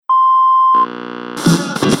Look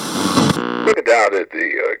down at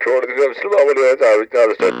the corner of the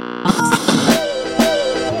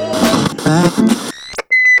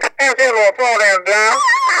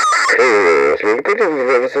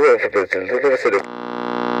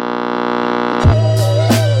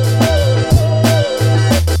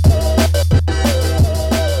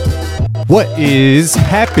What is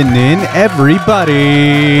happening,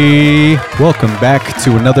 everybody? Welcome back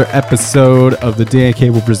to another episode of the Dan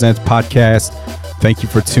Cable Presents podcast. Thank you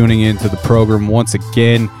for tuning in to the program once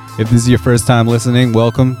again. If this is your first time listening,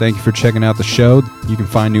 welcome. Thank you for checking out the show. You can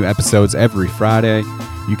find new episodes every Friday.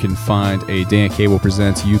 You can find a Dan Cable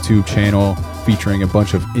Presents YouTube channel featuring a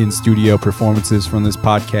bunch of in-studio performances from this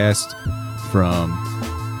podcast from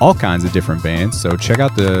all kinds of different bands. So check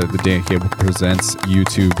out the Dan Cable Presents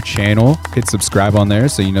YouTube channel. Hit subscribe on there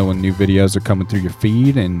so you know when new videos are coming through your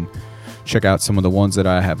feed, and check out some of the ones that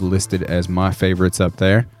I have listed as my favorites up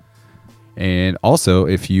there. And also,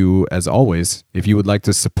 if you would like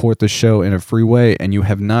to support the show in a free way and you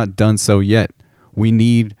have not done so yet, we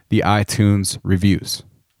need the iTunes reviews.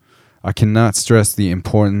 I cannot stress the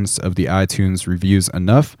importance of the iTunes reviews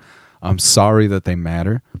enough. I'm sorry that they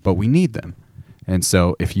matter, but we need them. And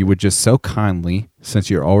so if you would just so kindly, since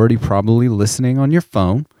you're already probably listening on your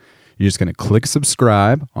phone, you're just going to click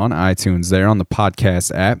subscribe on iTunes there on the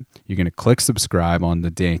podcast app. You're going to click subscribe on the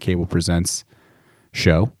Dan Cable Presents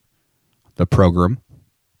show, the program,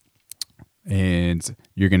 and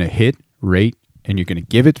you're going to hit rate, and you're going to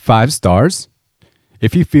give it 5 stars.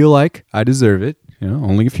 If you feel like I deserve it,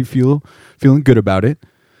 only if you feeling good about it.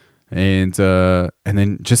 And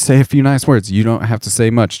then just say a few nice words. You don't have to say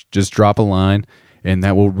much. Just drop a line, and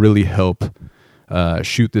that will really help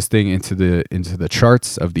shoot this thing into the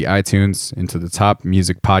charts of the iTunes, into the top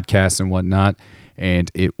music podcasts and whatnot. And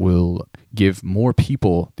it will give more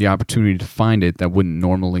people the opportunity to find it that wouldn't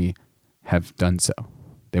normally have done so.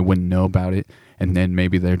 They wouldn't know about it, and then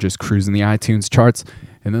maybe they're just cruising the iTunes charts,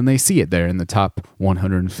 and then they see it there in the top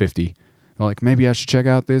 150. They're like, maybe I should check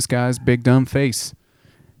out this guy's big dumb face.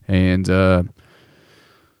 And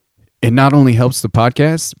it not only helps the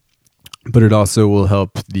podcast, but it also will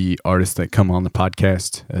help the artists that come on the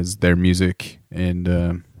podcast, as their music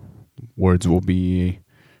and words will be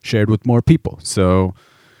shared with more people. So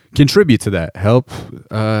contribute to that. Help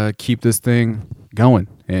keep this thing going,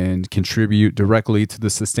 and contribute directly to the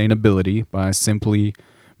sustainability by simply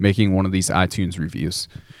making one of these iTunes reviews.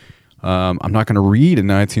 I'm not going to read an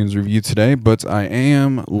iTunes review today, but I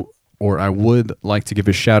would like to give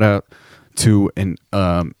a shout out to an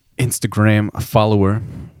Instagram follower.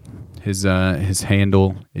 His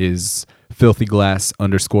handle is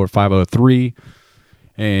filthyglass_503,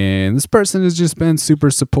 and this person has just been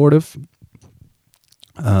super supportive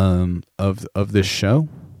of this show,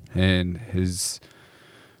 and has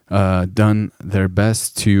done their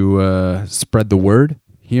best to spread the word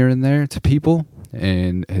here and there to people,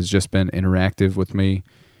 and has just been interactive with me,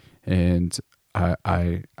 and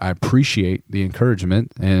I appreciate the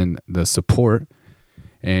encouragement and the support.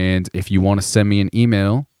 And if you want to send me an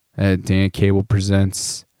email at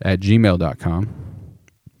dancablepresents@gmail.com,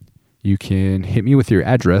 you can hit me with your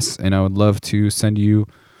address, and I would love to send you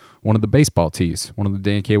one of the baseball tees, one of the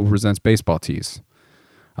Dan Cable Presents baseball tees.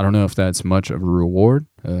 I don't know if that's much of a reward,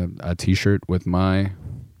 a t-shirt with my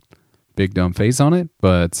big dumb face on it,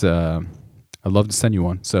 but I'd love to send you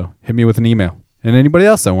one. So hit me with an email. And anybody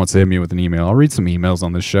else that wants to hit me with an email, I'll read some emails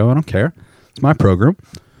on this show. I don't care. It's my program.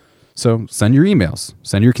 So send your emails.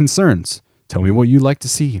 Send your concerns. Tell me what you'd like to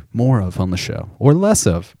see more of on the show, or less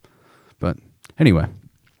of. But anyway,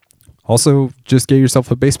 also just get yourself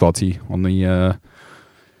a baseball tee on the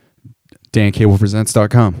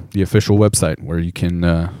dancablepresents.com, the official website, where you can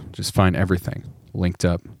just find everything linked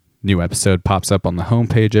up. New episode pops up on the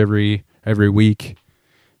homepage every week,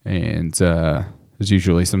 and there's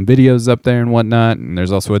usually some videos up there and whatnot, and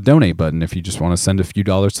there's also a donate button if you just want to send a few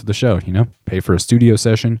dollars to the show, pay for a studio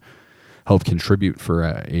session, help contribute for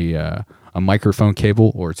a microphone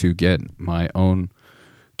cable, or to get my own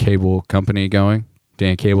cable company going,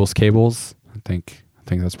 Dan Cable's Cables. I think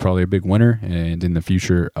that's probably a big winner, and in the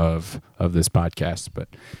future of this podcast. But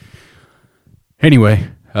anyway,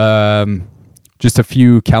 just a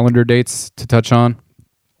few calendar dates to touch on.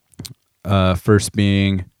 First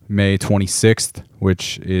being May 26th,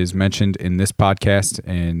 which is mentioned in this podcast,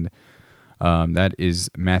 and that is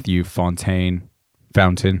Matthew Fountain.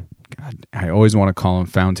 God, I always want to call him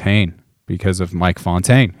Fontaine because of Mike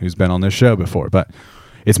Fontaine, who's been on this show before, but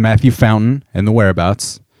it's Matthew Fountain and the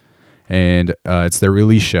Whereabouts, and it's their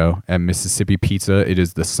release show at Mississippi Pizza. It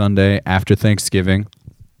is the Sunday after Thanksgiving.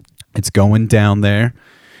 It's going down there,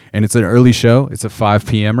 and it's an early show. It's a 5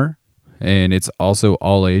 p.m.er, and it's also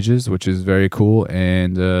all ages, which is very cool.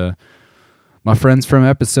 And my friends from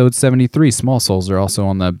episode 73, Small Souls, are also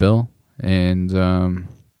on that bill. And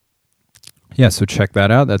yeah, so check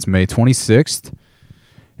that out. That's May 26th.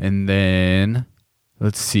 And then,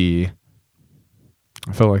 let's see.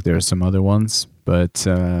 I felt like there are some other ones, but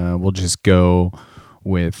we'll just go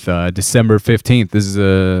with December 15th. This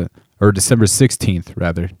is or December 16th,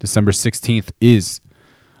 rather. December 16th is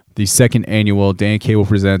the second annual Dan Cable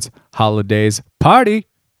Presents Holidays Party.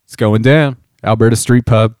 It's going down. Alberta Street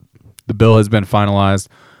Pub. The bill has been finalized.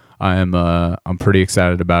 I'm pretty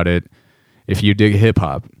excited about it. If you dig hip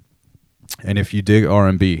hop and if you dig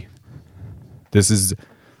R&B, this is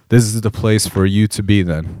the place for you to be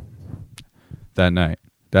then. That night.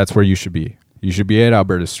 That's where you should be. You should be at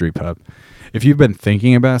Alberta Street Pub. If you've been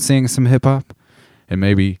thinking about seeing some hip hop and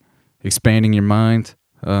maybe expanding your mind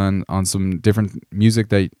on some different music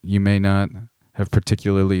that you may not have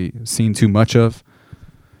particularly seen too much of,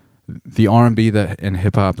 the R&B and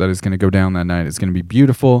hip hop that is going to go down that night is going to be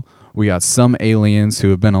beautiful. We got some aliens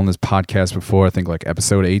who have been on this podcast before, I think like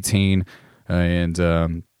episode 18,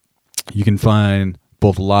 and you can find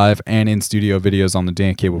both live and in-studio videos on the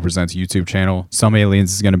Dan Cable Presents YouTube channel. Some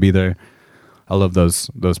aliens is going to be there. I love those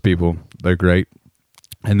people. They're great.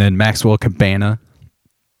 And then Maxwell Cabana.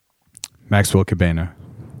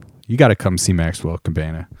 You got to come see Maxwell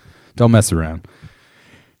Cabana. Don't mess around.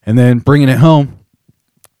 And then bringing it home,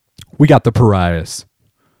 we got the Pariahs.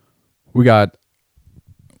 We got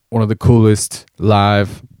one of the coolest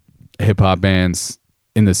live hip-hop bands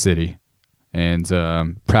in the city. And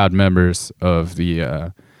proud members of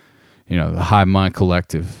the the Hive Mind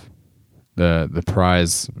Collective, the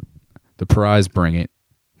Pariahs bring it,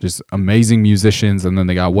 just amazing musicians, and then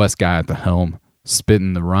they got West Guy at the helm,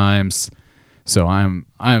 spitting the rhymes. So I am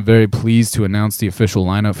very pleased to announce the official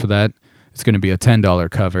lineup for that. It's going to be a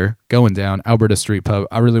 $10 cover going down Alberta Street Pub.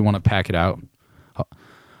 I really want to pack it out.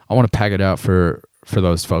 I want to pack it out for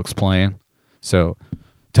those folks playing. So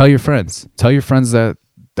tell your friends that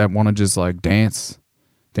want to just like dance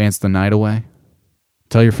the night away.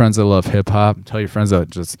 Tell your friends that love hip hop. Tell your friends that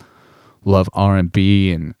just love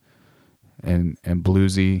R&B and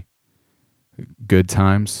bluesy good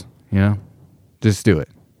times. Just do it.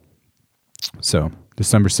 So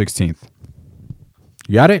December 16th,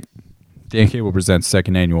 you got it. Dan Cable Presents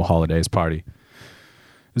second annual Holidays Party.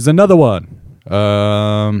 There's another one.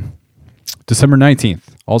 December 19th,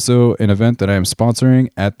 also an event that I am sponsoring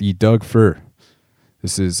at the Doug Fir.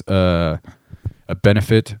 This is a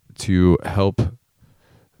benefit to help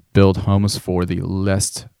build homes for the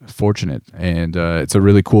less fortunate. And it's a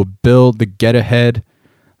really cool build. The Get Ahead,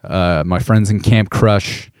 my friends in Camp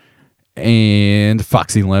Crush, and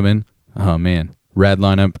Foxy Lemon. Oh, man. Rad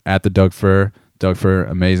lineup at the Doug Fir. Doug Fir,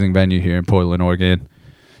 amazing venue here in Portland, Oregon.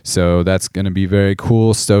 So that's going to be very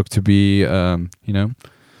cool. Stoked to be,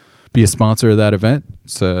 be a sponsor of that event.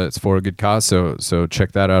 So it's for a good cause. So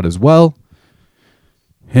check that out as well.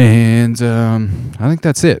 And I think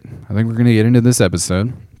that's it. I think we're going to get into this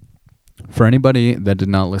episode. For anybody that did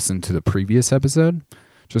not listen to the previous episode,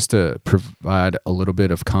 just to provide a little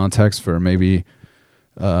bit of context for maybe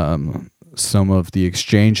some of the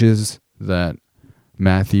exchanges that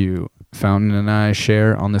Matthew Fountain and I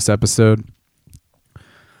share on this episode.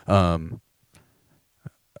 I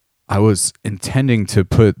was intending to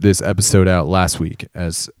put this episode out last week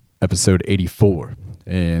as episode 84.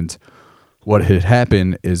 And what had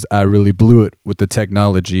happened is I really blew it with the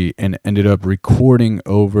technology and ended up recording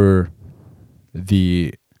over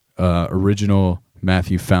the original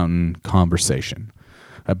Matthew Fountain conversation.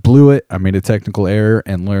 I blew it. I made a technical error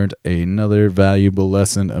and learned another valuable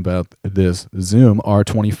lesson about this Zoom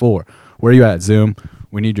R24. Where are you at, Zoom?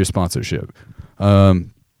 We need your sponsorship. Yeah,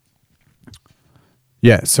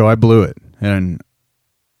 so I blew it. And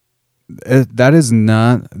that is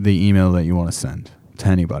not the email that you want to send to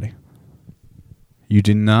anybody. You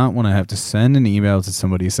do not want to have to send an email to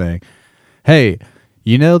somebody saying, hey,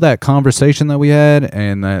 you know that conversation that we had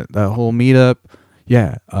and that whole meetup?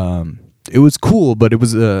 Yeah, it was cool, but it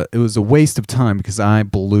was a waste of time because I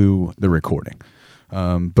blew the recording.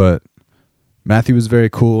 But Matthew was very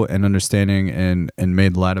cool and understanding and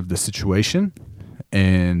made light of the situation.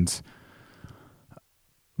 And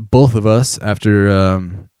both of us, after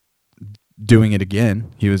doing it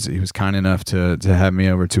again, he was kind enough to have me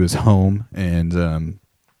over to his home, and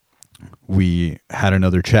we had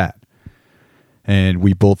another chat. And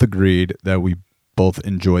we both agreed that we both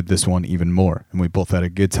enjoyed this one even more. And we both had a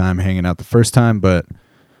good time hanging out the first time. But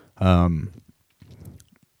I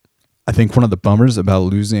think one of the bummers about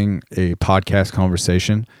losing a podcast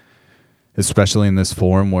conversation especially in this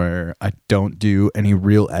form where I don't do any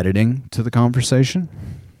real editing to the conversation.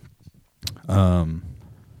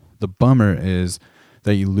 The bummer is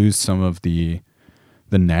that you lose some of the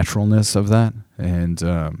naturalness of that, and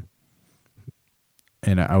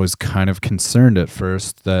I was kind of concerned at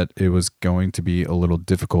first that it was going to be a little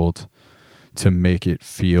difficult to make it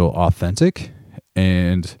feel authentic,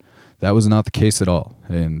 and that was not the case at all.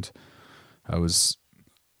 And I was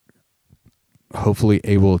hopefully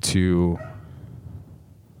able to...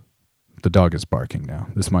 The dog is barking now.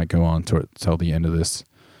 This might go on till the end of this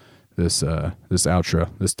outro.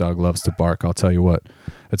 This dog loves to bark. I'll tell you what.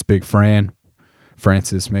 That's Big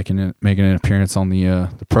Francis making an appearance on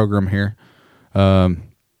the program here. But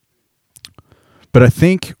I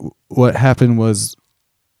think what happened was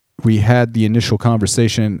we had the initial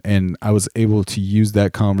conversation, and I was able to use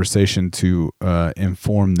that conversation to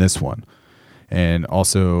inform this one. And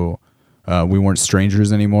also, we weren't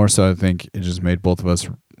strangers anymore, so I think it just made both of us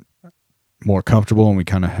more comfortable, and we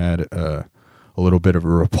kind of had a little bit of a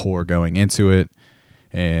rapport going into it.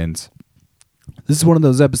 And this is one of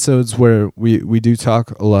those episodes where we do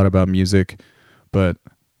talk a lot about music, but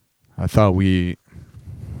I thought we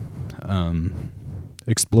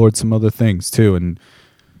explored some other things too, and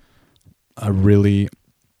I really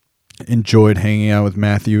enjoyed hanging out with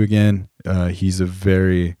Matthew again. He's a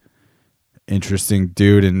very interesting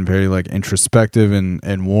dude and very introspective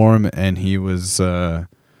and warm, and he was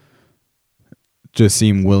just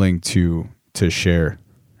seemed willing to share,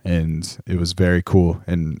 and it was very cool,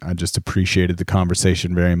 and I just appreciated the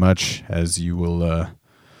conversation very much, as you will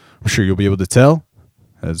I'm sure you'll be able to tell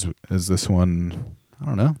as this one, I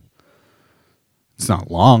don't know, it's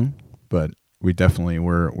not long, but we definitely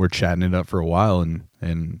were chatting it up for a while,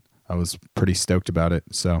 and I was pretty stoked about it.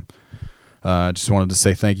 So I just wanted to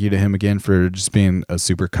say thank you to him again for just being a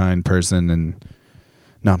super kind person and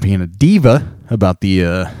not being a diva about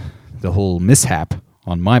the whole mishap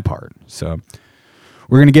on my part. So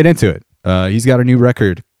we're going to get into it. He's got a new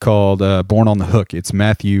record called Born on the Hook. It's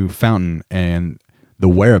Matthew Fountain and The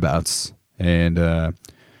Whereabouts. And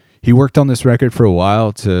he worked on this record for a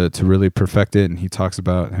while to really perfect it. And he talks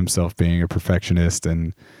about himself being a perfectionist.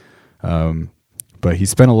 And but he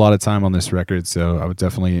spent a lot of time on this record. So I would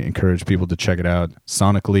definitely encourage people to check it out.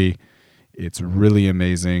 Sonically, it's really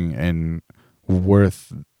amazing and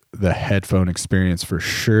worth the headphone experience for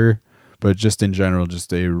sure. But just in general,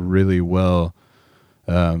 just a really well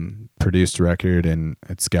produced record, and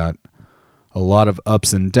it's got a lot of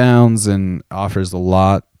ups and downs and offers a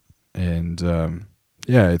lot. And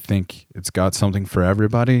yeah, I think it's got something for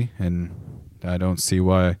everybody, and I don't see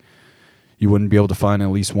why you wouldn't be able to find at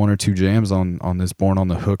least one or two jams on this Born on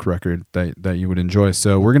the Hook record that you would enjoy.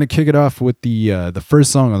 So we're going to kick it off with the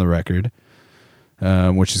first song on the record,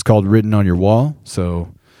 which is called Written on Your Wall.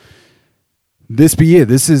 So this be it.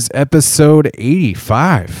 This is episode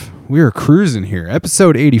 85. We are cruising here.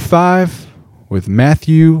 Episode 85 with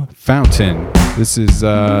Matthew Fountain. This is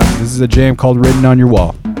a jam called Written on Your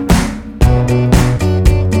Wall.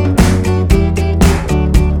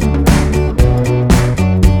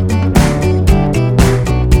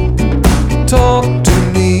 Talk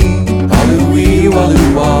to me, halloo-wee,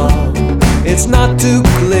 walloo-wah. It's not too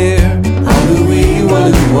clear, halloo-wee,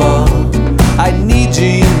 walloo-wah. I need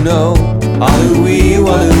you, you know, halloo-wee,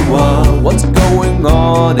 walloo-wah. What's going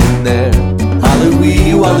on in there,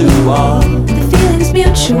 halloo-wee, walloo-wah. The feeling's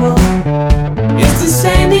mutual, It's the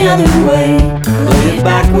same the other way. Play it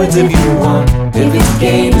backwards if you want, if it's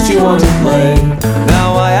games you want to play.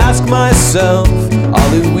 Now I ask myself,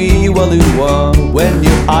 halloo-wee, walloo-wah. When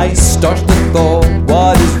your eyes start to thaw,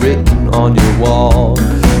 what is written on your wall?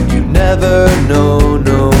 You never know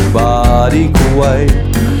nobody quite.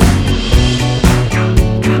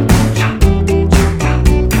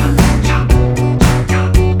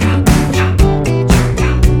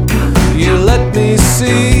 You let me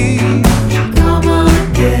see come on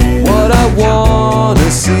again. what I wanna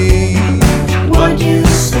see. What you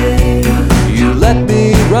say, You let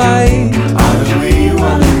me write halloo-wee,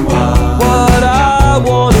 walloo-wah. what I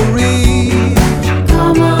wanna read.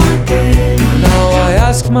 Come on again. Now I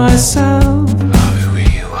ask myself,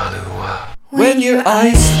 when your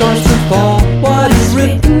eyes starts to fall, what is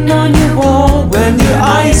written on your wall? When your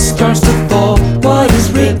eyes starts to fall, what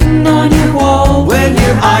is written on your wall? When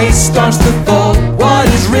your eyes starts to fall, what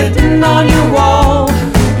is written on your wall?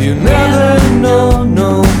 You never know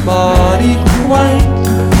nobody quite.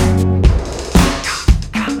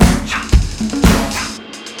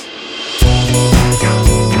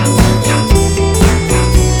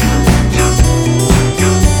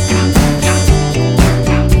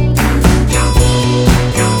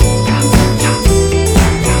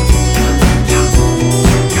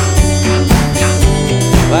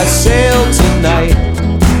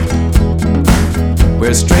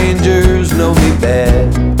 where strangers know me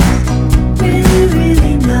best. Really,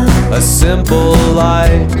 really know. A simple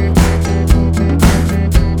life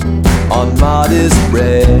on modest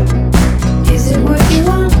bread. Is it what you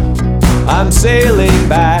want? I'm sailing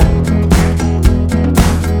back.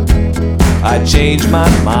 I changed my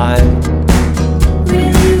mind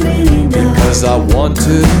Really, really know. because I want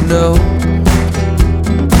to know.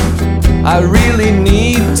 I really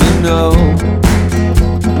need to know.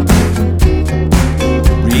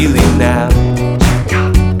 Really now.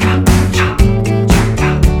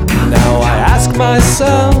 Now I ask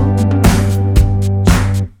myself,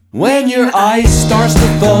 when your ice starts to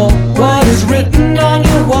fall, what is written on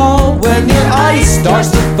your wall? When your ice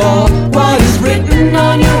starts to fall, what is written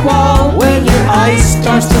on your wall? When your ice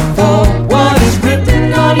starts to fall, what is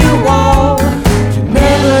written on your wall? You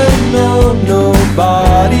never know,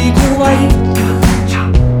 nobody can wait.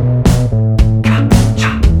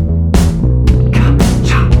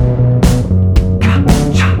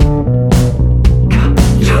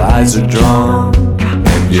 Your eyes are drawn,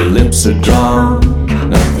 and your lips are drawn.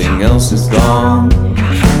 Nothing else is gone.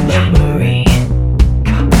 Memory.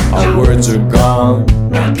 Our words are gone.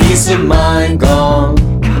 My peace of mind gone.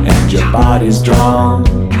 And your body's drawn.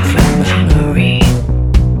 Memory.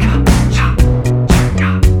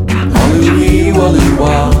 Hallelujah,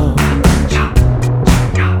 hallelujah.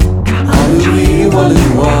 Hallelujah,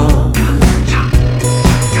 hallelujah.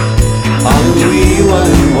 Hallelujah,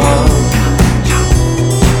 hallelujah.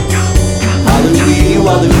 Hallelujah,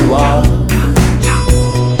 hallelujah.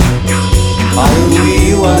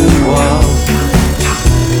 Hallelujah, hallelujah.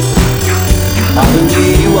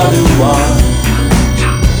 Hallelujah, hallelujah.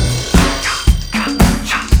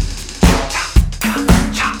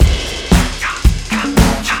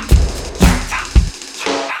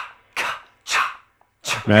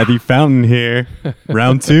 Matthew Fountain here,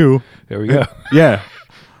 round 2. There we go. Yeah.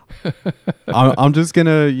 I'm just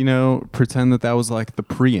gonna, pretend that was like the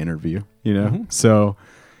pre-interview, So,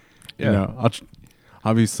 Yeah. I'll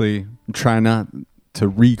obviously try not to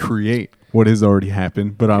recreate what has already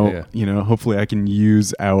happened, but I'll, hopefully I can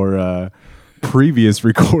use our previous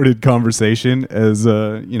recorded conversation as,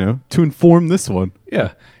 to inform this one.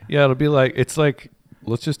 Yeah. It'll be like,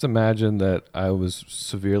 let's just imagine that I was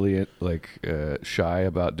severely shy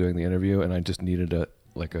about doing the interview, and I just needed a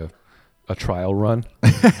trial run.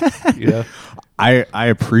 I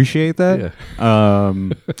appreciate that. Yeah.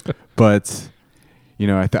 But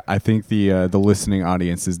I think the listening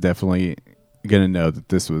audience is definitely gonna know that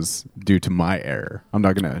this was due to my error. I'm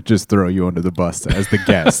not gonna just throw you under the bus as the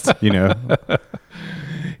guest.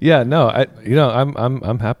 Yeah, no,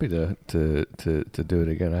 I'm happy to do it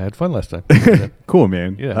again. I had fun last time. Cool,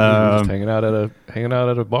 man. Yeah, we were just hanging out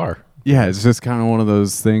at a bar. Yeah, it's just kind of one of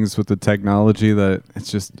those things with the technology that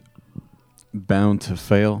it's just bound to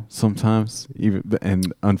fail sometimes.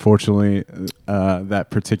 And unfortunately,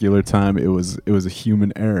 that particular time it was a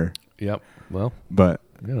human error. Yep. Well, but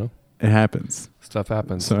it happens. Stuff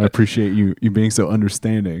happens. So I appreciate you being so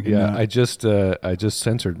understanding. Yeah, I just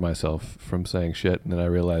censored myself from saying shit, and then I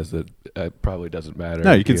realized that it probably doesn't matter.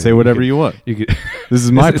 No, you can say whatever you want. You can, this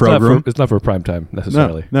is my program. It's not for prime time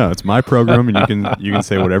necessarily. No, it's my program, and you can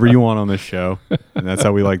say whatever you want on this show, and that's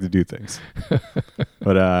how we like to do things.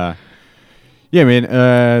 But yeah,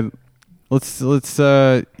 man. Let's.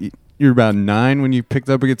 You're about 9 when you picked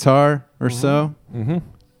up a guitar or so. Mm-hmm.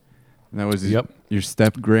 And that was your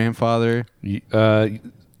step grandfather.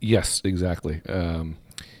 Yes, exactly.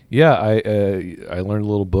 Yeah, I learned a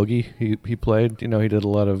little boogie. He played. He did a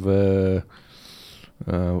lot of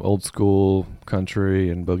old school country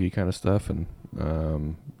and boogie kind of stuff, and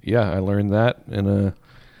I learned that in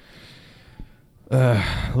a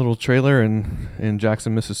little trailer in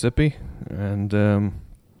Jackson, Mississippi, and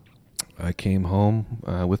I came home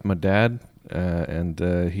with my dad, and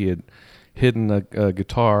he had hidden a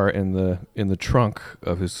guitar in the trunk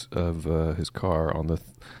of his car on the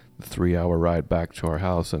 3-hour ride back to our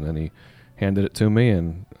house, and then he handed it to me,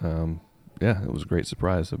 and it was a great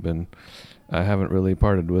surprise. I haven't really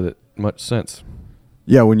parted with it much since.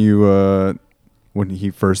 Yeah, when he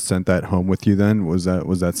first sent that home with you, then was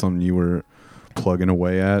that something you were plugging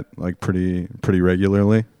away at like pretty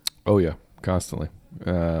regularly? Oh yeah, constantly.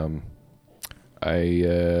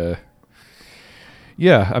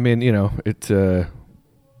 Yeah, I mean, it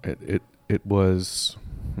was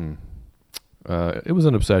it was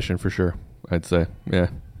an obsession for sure, I'd say. Yeah.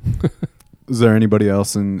 Is there anybody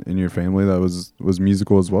else in your family that was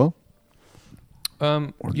musical as well?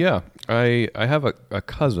 Yeah, I have a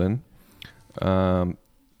cousin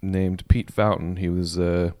named Pete Fountain. He was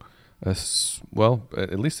at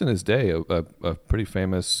least in his day, a pretty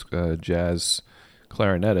famous jazz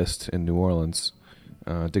clarinetist in New Orleans,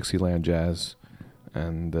 Dixieland Jazz,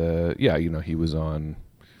 and he was on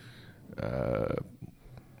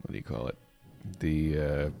what do you call it?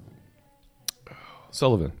 The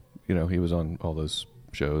Sullivan. He was on all those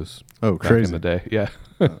shows. Oh, back crazy. in the day. Yeah.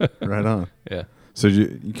 Right on. Yeah. So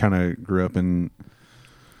you kind of grew up in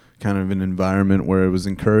kind of an environment where it was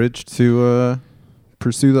encouraged to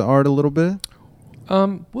pursue the art a little bit?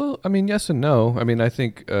 Well, I mean, yes and no. I mean, I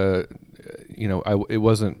think, it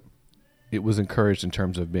was encouraged in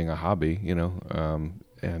terms of being a hobby,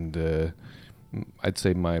 and I'd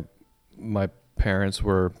say my parents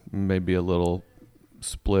were maybe a little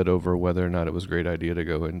split over whether or not it was a great idea to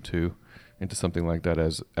go into something like that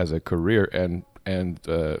as a career, and in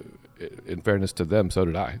fairness to them, so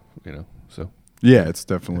did I, so. Yeah, it's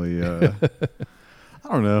definitely I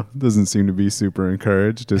don't know. It doesn't seem to be super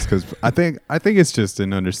encouraged just because I think it's just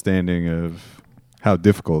an understanding of how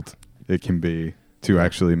difficult it can be to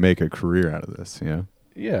actually make a career out of this,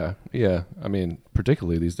 Yeah. I mean,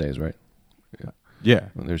 particularly these days, right? Yeah.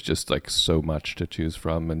 And there's just like so much to choose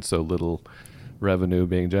from and so little revenue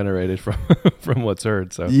being generated from what's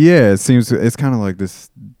heard. So yeah, it's kind of like this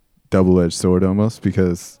double-edged sword almost,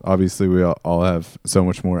 because obviously we all have so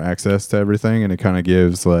much more access to everything, and it kind of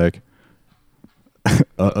gives like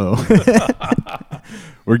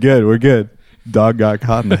we're good. Dog got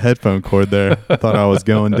caught in the headphone cord there. Thought I was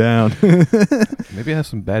going down. Maybe I have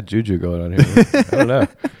some bad juju going on here. I don't know.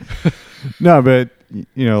 No, but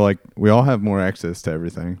like we all have more access to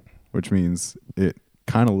everything, which means it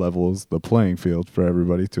kind of levels the playing field for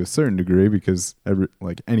everybody to a certain degree, because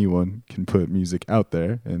anyone can put music out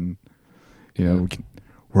there, and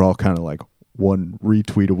we're all kind of like one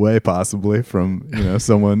retweet away possibly from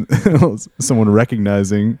someone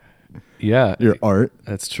recognizing your art.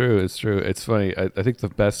 That's true. It's true. It's funny. I think the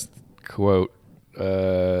best quote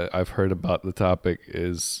I've heard about the topic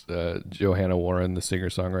is Johanna Warren, the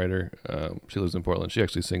singer-songwriter. She lives in Portland. She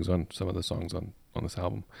actually sings on some of the songs on this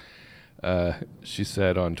album. She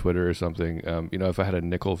said on Twitter or something, if I had a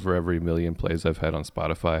nickel for every million plays I've had on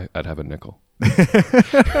Spotify, I'd have a nickel.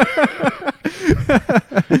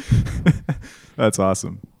 That's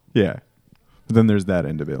awesome. Yeah. But then there's that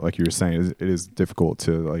end of it. Like you were saying, it is difficult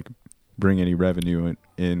to like bring any revenue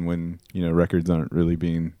in when, records aren't really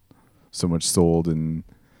being so much sold, and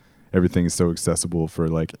everything is so accessible for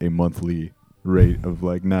like a monthly rate of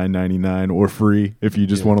like $9.99 or free if you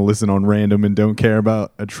just want to listen on random and don't care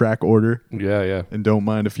about a track order. Yeah. And don't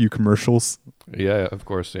mind a few commercials. Yeah, of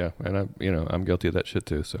course, yeah. And I'm guilty of that shit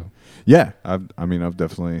too, so. Yeah, I've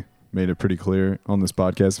definitely made it pretty clear on this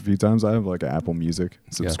podcast a few times. I have like an Apple Music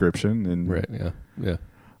subscription, and right, yeah.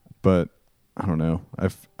 But I don't know.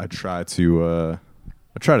 I try to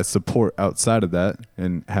support outside of that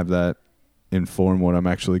and have that inform what I'm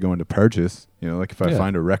actually going to purchase. Like if I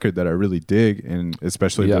find a record that I really dig, and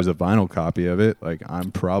especially if there's a vinyl copy of it, like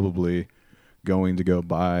I'm probably going to go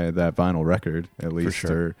buy that vinyl record at least,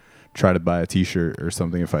 or try to buy a t-shirt or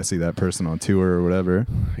something if I see that person on tour or whatever.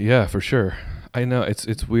 Yeah, for sure. I know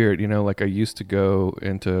it's weird. Like I used to go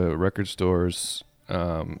into record stores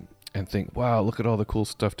and think, wow, look at all the cool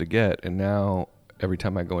stuff to get. And now every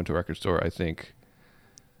time I go into a record store, I think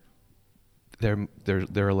there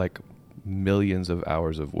are like millions of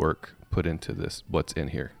hours of work put into this, what's in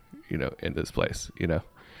here, in this place,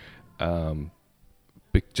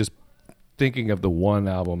 just thinking of the one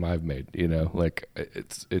album I've made, like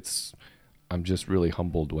I'm just really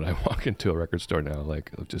humbled when I walk into a record store now,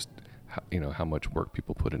 like of just, how much work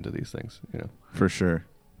people put into these things, For sure.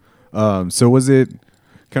 So was it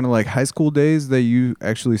kind of like high school days that you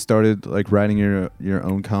actually started like writing your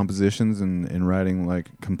own compositions and writing like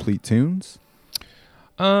complete tunes?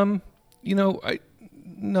 I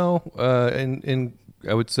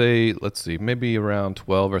would say, let's see, maybe around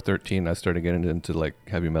 12 or 13, I started getting into like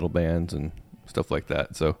heavy metal bands and stuff like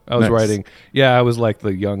that. So I was writing. Yeah, I was like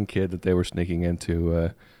the young kid that they were sneaking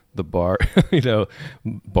into the bar,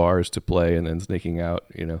 bars to play and then sneaking out,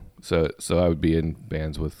 So I would be in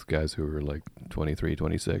bands with guys who were like 23,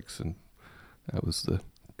 26, and I was the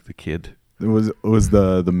kid. Was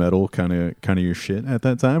the metal kind of your shit at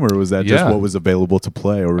that time, or was that just what was available to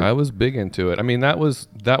play? Or I was big into it. I mean, that was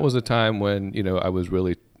a time when I was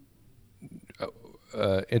really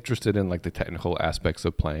interested in like the technical aspects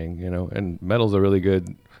of playing, and metal's a really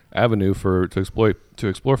good avenue to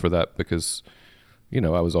explore for that, because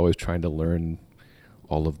I was always trying to learn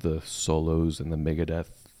all of the solos and the Megadeth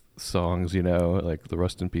songs, like the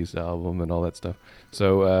Rust in Peace album and all that stuff.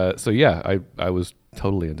 So yeah, I was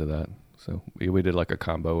totally into that. So we did like a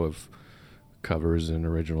combo of covers and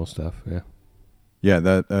original stuff. Yeah. Yeah.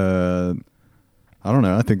 That I don't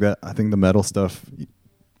know. I think the metal stuff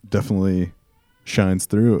definitely shines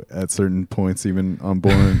through at certain points, even on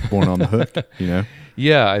Born on the Hook. You know.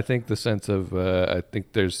 Yeah, I think the sense of I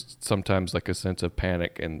think there's sometimes like a sense of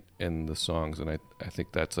panic in the songs, and I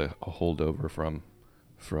think that's a holdover from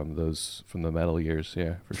the metal years.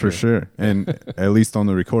 Yeah, for sure. And at least on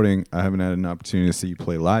the recording, I haven't had an opportunity to see you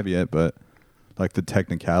play live yet, but like the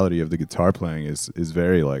technicality of the guitar playing is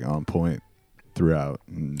very like on point throughout.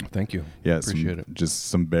 And thank you. Yeah, appreciate it. Just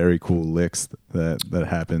some very cool licks that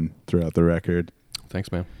happen throughout the record. Thanks,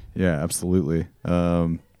 man. Yeah, absolutely.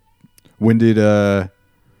 When did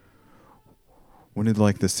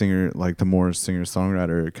like the more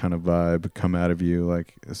singer-songwriter kind of vibe come out of you,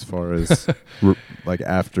 like as far as like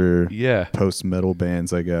after post metal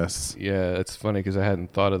bands, I guess? Yeah, it's funny because I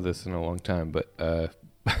hadn't thought of this in a long time, but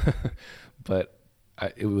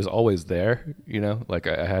it was always there, you know. Like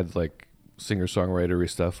I had like singer-songwritery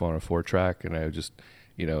stuff on a 4-track, and I would just,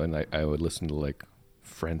 you know, and I would listen to like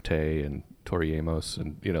Frente and Tori Amos,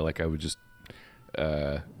 and you know, like I would just,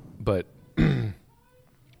 but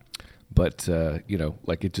you know,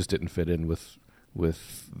 like it just didn't fit in with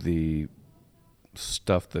the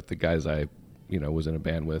stuff that the guys I, you know, was in a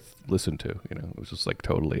band with listened to. You know, it was just like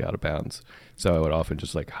totally out of bounds. So I would often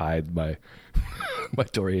just like hide my my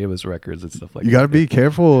Tori Amos records and stuff like that. You got to be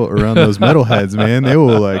careful around those metalheads, man. They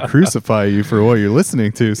will like crucify you for what you're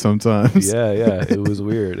listening to sometimes. Yeah. It was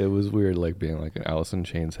weird. It was weird, like being like an Alice in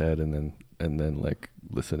Chains head, and then like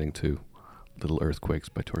listening to Little Earthquakes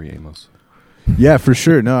by Tori Amos. Yeah, for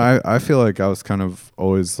sure. No, I feel like I was kind of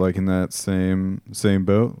always like in that same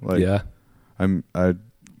boat. Like, yeah, I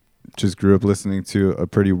just grew up listening to a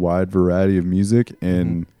pretty wide variety of music,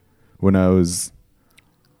 and when I was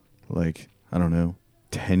like, I don't know,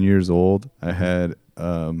 10 years old, I had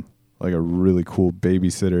like a really cool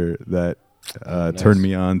babysitter that nice. turned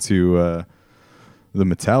me on to the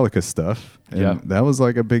Metallica stuff, and that was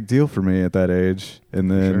like a big deal for me at that age.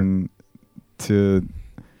 And then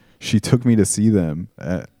she took me to see them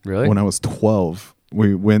when I was 12.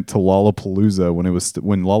 We went to Lollapalooza when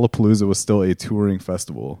Lollapalooza was still a touring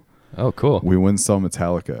festival. Oh, cool. We went and saw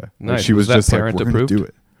Metallica. Nice. Like, she was that just parent like, we're going to do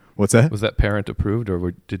it. What's that? Was that parent approved,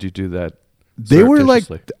 or did you do that? They were like,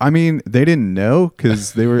 I mean, they didn't know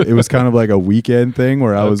because it was kind of like a weekend thing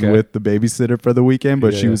where I was with the babysitter for the weekend,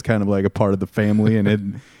 but she was kind of like a part of the family, and it,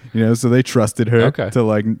 you know, so they trusted her to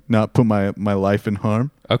like not put my life in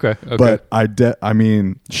harm. Okay. But I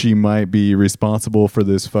mean, she might be responsible for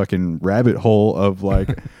this fucking rabbit hole of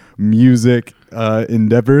like music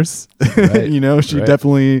endeavors. Right. You know, she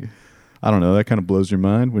definitely, I don't know, that kind of blows your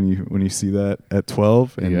mind when you see that at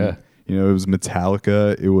 12. And you know, it was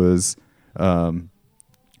Metallica, it was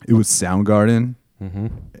Soundgarden.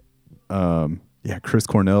 Chris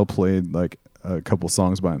Cornell played like a couple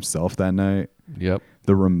songs by himself that night. Yep.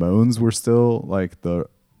 The Ramones were still like the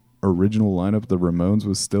original lineup. The Ramones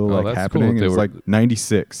was still like happening. Cool. It was like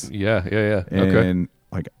 96. Yeah. And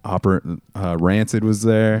like Rancid was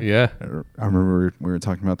there. Yeah. I remember we were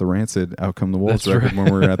talking about the Rancid Out Come the Wolves record when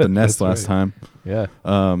we were at the Nest last time. Yeah.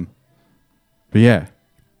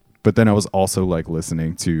 But then I was also like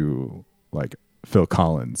listening to like Phil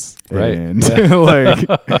Collins, and like,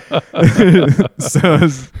 so I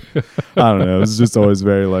don't know. It was just always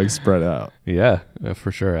very like spread out. Yeah,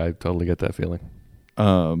 for sure. I totally get that feeling.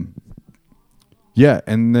 Yeah,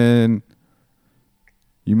 and then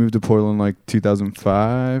you moved to Portland like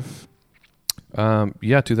 2005.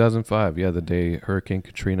 2005. Yeah, the day Hurricane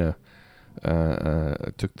Katrina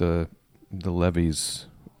took the levees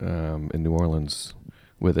in New Orleans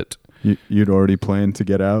with it. You'd already planned to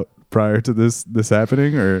get out prior to this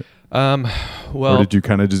happening, or or did you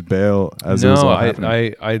kind of just bail as it was all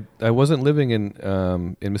happening? I wasn't living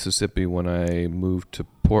in Mississippi when I moved to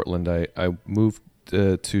Portland. I moved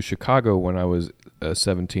to Chicago when I was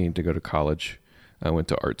 17 to go to college. I went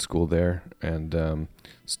to art school there and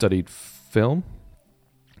studied film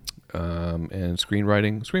and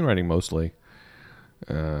screenwriting mostly.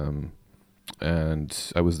 And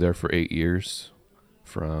I was there for 8 years,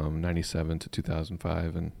 from 97 to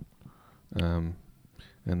 2005, and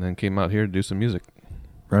then came out here to do some music.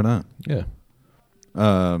 Right on. Yeah.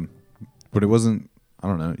 But it wasn't, I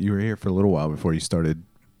don't know, you were here for a little while before you started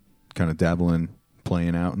kind of dabbling,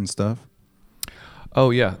 playing out and stuff?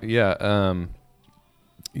 Oh, yeah.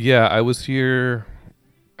 I was here.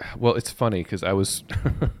 Well, it's funny because I was...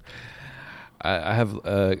 I have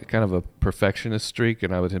kind of a perfectionist streak,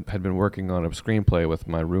 and I had been working on a screenplay with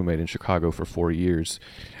my roommate in Chicago for 4 years,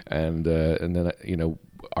 and then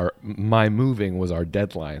my moving was our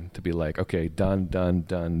deadline to be like, okay, done,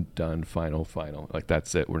 final, like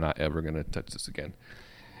that's it. We're not ever gonna touch this again.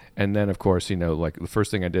 And then of course, you know, like the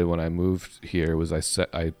first thing I did when I moved here was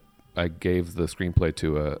I gave the screenplay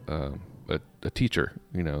to a teacher,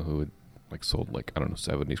 you know, who had like sold like, I don't know,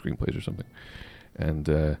 70 screenplays or something.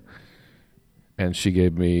 And she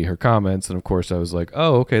gave me her comments, and of course I was like,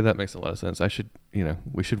 oh, okay, that makes a lot of sense.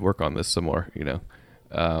 We should work on this some more, you know.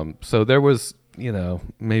 So there was, you know,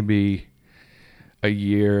 maybe a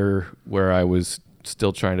year where I was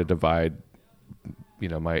still trying to divide, you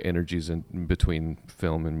know, my energies in between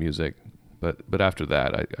film and music. But after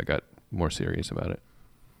that, I got more serious about it.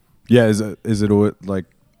 Yeah, has it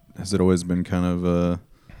always been kind of a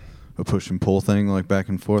push and pull thing, like back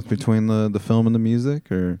and forth between the film and the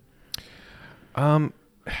music, or?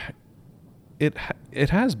 It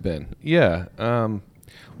has been, yeah.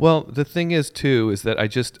 Well, the thing is too is that I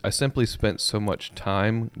simply spent so much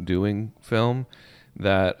time doing film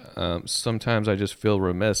that sometimes I just feel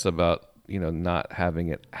remiss about, you know, not having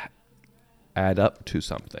it add up to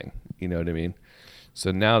something. You know what I mean?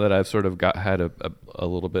 So now that I've sort of had a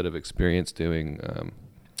little bit of experience doing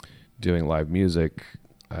live music,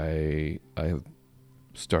 I have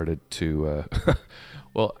started to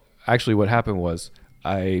well, actually what happened was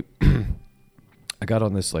I got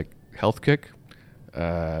on this like health kick,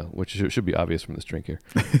 which should be obvious from this drink here.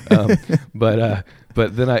 But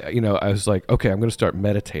then I was like, okay, I'm going to start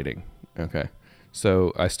meditating. Okay.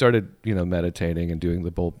 So I started, you know, meditating and doing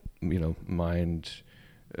the whole, you know, mind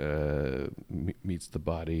meets the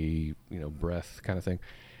body, you know, breath kind of thing.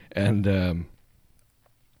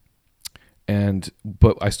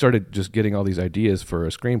 But I started just getting all these ideas for a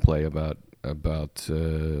screenplay about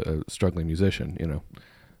a struggling musician, you know,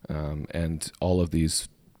 and all of these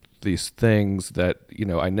things that, you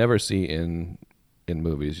know, I never see in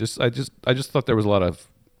movies. I just thought there was a lot of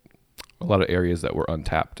areas that were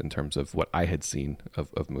untapped in terms of what I had seen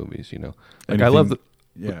of movies, you know. Like I love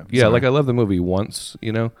the movie Once,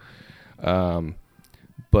 you know,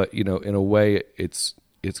 but you know, in a way, it's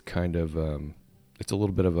kind of it's a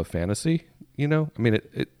little bit of a fantasy, you know. I mean,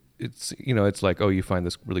 it's you know, it's like, oh, you find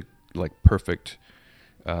this really like perfect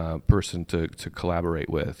person to collaborate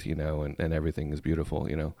with, you know, and everything is beautiful,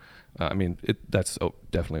 you know. I mean, that's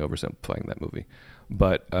definitely oversimplifying that movie,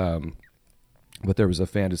 but there was a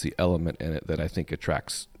fantasy element in it that I think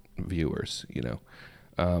attracts viewers, you know.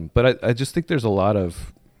 But I just think there's a lot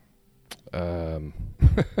of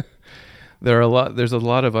there's a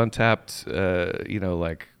lot of untapped, you know,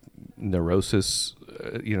 like neurosis,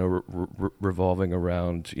 you know, revolving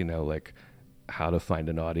around, you know, like how to find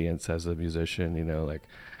an audience as a musician, you know, like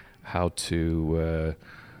how to,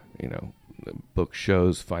 you know, book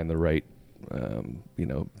shows, find the right, you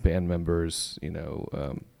know, band members, you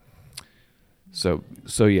know. So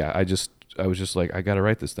yeah, I was just like, I got to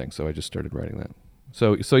write this thing. So I just started writing that.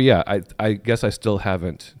 So yeah, I guess I still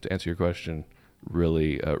haven't, to answer your question,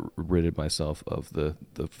 really ridded myself of the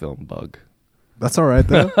film bug. That's all right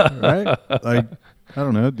though, right? Like, I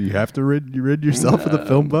don't know. Do you have to rid yourself of the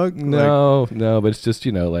film bug? No, but it's just,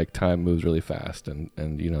 you know, like time moves really fast, and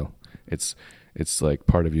you know, it's like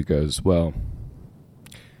part of you goes, well,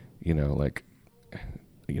 you know, like,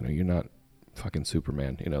 you know, you're not fucking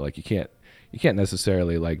Superman, you know, like you can't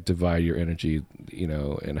necessarily like divide your energy, you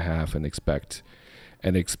know, in half and expect,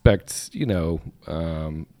 you know,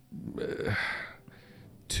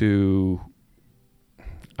 to,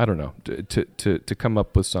 I don't know, to come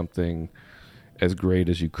up with something as great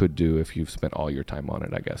as you could do if you've spent all your time on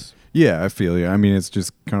it, I guess. Yeah, I feel you. I mean, it's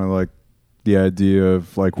just kind of like the idea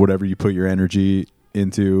of like whatever you put your energy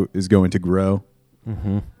into is going to grow.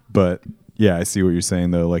 Mm-hmm. But yeah, I see what you're saying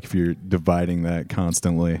though. Like if you're dividing that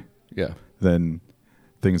constantly, yeah, then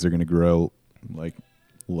things are going to grow like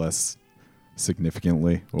less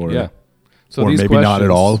significantly, or yeah. So or these maybe not at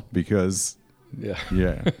all, because yeah.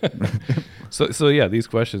 So yeah, these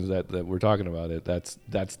questions that we're talking about, that's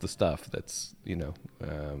the stuff that's, you know,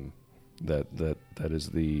 that is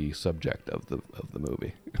the subject of the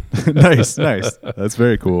movie. Nice. That's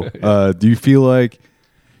very cool. Do you feel like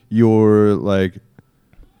your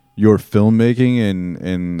filmmaking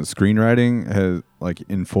and screenwriting has like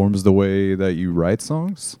informs the way that you write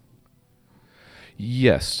songs?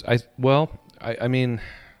 Yes. I mean,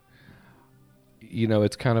 you know,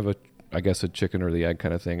 it's kind of I guess a chicken or the egg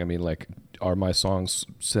kind of thing. I mean, like, are my songs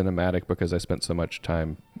cinematic because I spent so much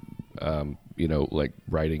time, you know, like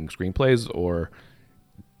writing screenplays, or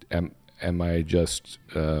am I just,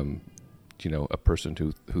 you know, a person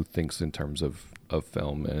who thinks in terms of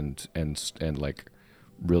film and like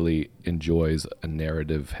really enjoys a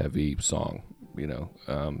narrative heavy song, you know,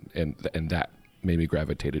 and that made me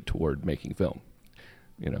gravitated toward making film,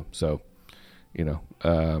 you know. So, you know,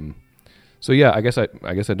 So yeah, I guess I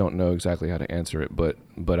don't know exactly how to answer it, but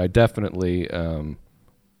I definitely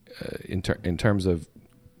in terms of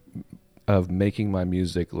making my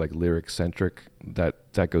music like lyric centric,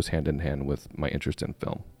 that goes hand in hand with my interest in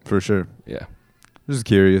film. For sure. Yeah. Just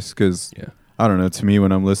curious because I don't know. To me,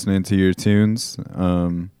 when I'm listening to your tunes,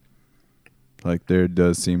 like there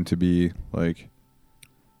does seem to be like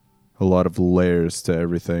a lot of layers to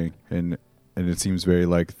everything, and it seems very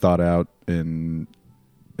like thought out, and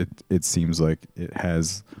it seems like it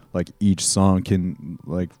has like each song can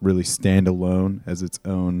like really stand alone as its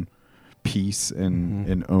own piece and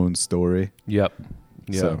an own story. Yep.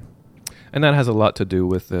 Yeah. So. And that has a lot to do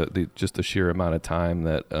with the just the sheer amount of time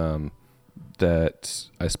that that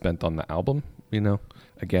I spent on the album, you know,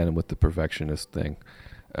 again with the perfectionist thing.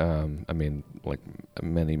 I mean, like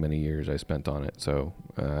many years I spent on it. So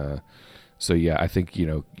yeah, I think, you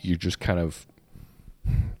know, you just kind of,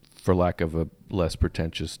 for lack of a less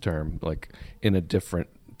pretentious term, like in a different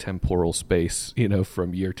temporal space, you know,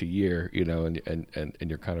 from year to year, you know, and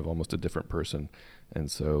you're kind of almost a different person.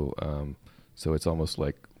 And so it's almost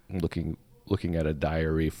like looking at a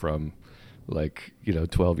diary from like, you know,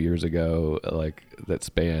 12 years ago, like that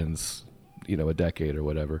spans, you know, a decade or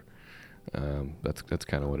whatever. That's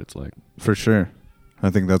kind of what it's like. For sure. I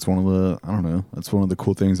think that's one of the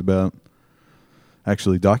cool things about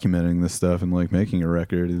actually documenting this stuff and like making a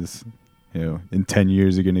record is, you know, in 10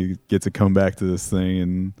 years you're going to get to come back to this thing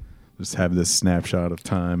and just have this snapshot of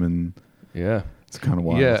time, and yeah, it's kind of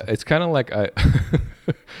wild. Yeah, it's kind of like I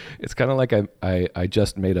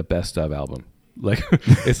just made a best of album. Like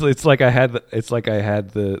it's like I had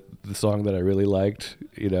the song that I really liked,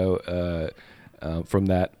 you know, from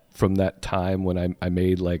that time when I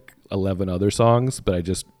made like 11 other songs, but I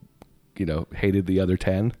just, you know, hated the other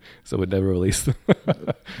 10, so would never release them.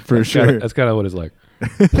 For sure. That's kind of what it's like.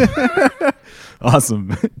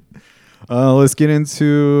 Awesome. Let's get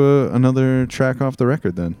into another track off the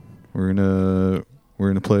record then. We're gonna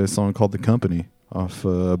play a song called "The Company" off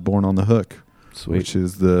 "Born on the Hook," Sweet. Which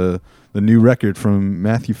is the new record from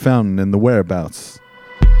Matthew Fountain and the Whereabouts.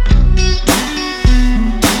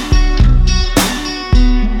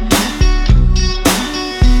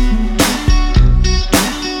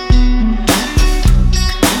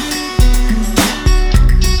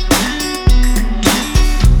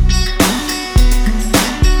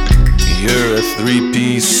 You're a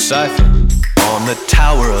three-piece cipher on the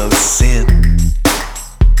tower of sin,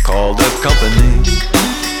 called a company.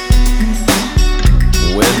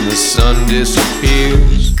 When the sun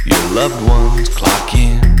disappears, your loved ones clock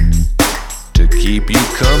in to keep you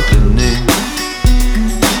company.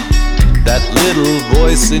 That little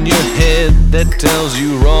voice in your head that tells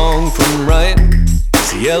you wrong from right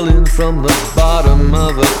is yelling from the bottom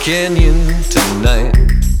of a canyon tonight.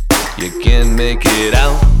 You can't make it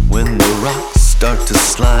out when the rocks start to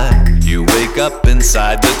slide. You wake up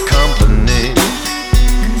inside the company.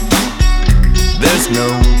 There's no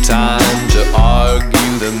time to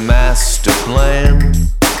argue the master plan.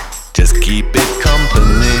 Just keep it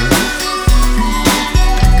company.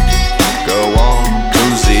 Go on,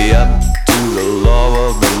 cozy up to the law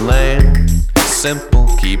of the land. Simple,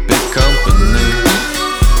 keep it company.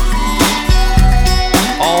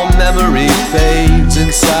 All memory fades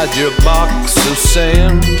inside your box of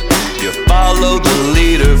sand. You follow the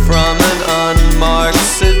leader from an unmarked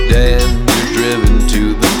sedan. You're driven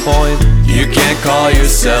to the point you can't call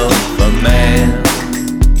yourself a man.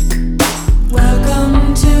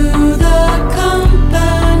 Welcome to the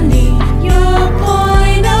company. Your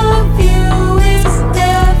point of view is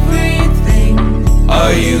everything.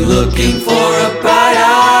 Are you looking for a bright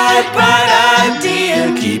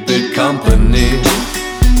idea? Keep it company.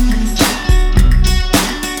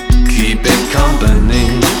 Keep it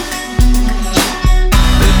company.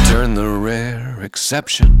 They turn the rare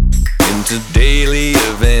exception into daily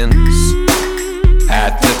events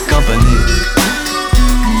at the company.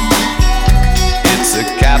 It's a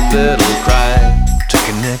capital crime to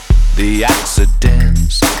connect the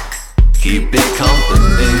accidents. Keep it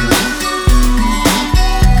company.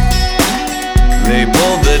 They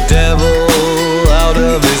pulled the devil out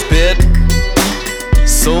of his pit,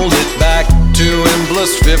 sold it back to him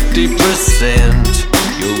plus 50%.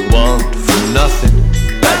 You'll want for nothing,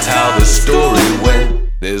 that's how the story went.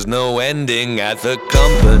 There's no ending at the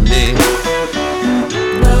company.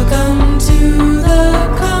 Welcome to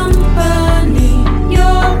the company.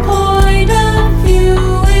 Your point of view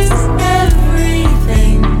is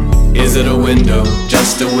everything. Is it a window,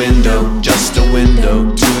 just a window, just a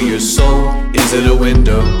window to your soul? Is it a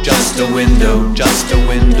window, just a window, just a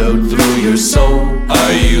window through your soul?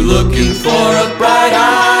 Are you looking for a bright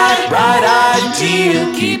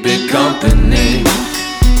idea? Keep it company.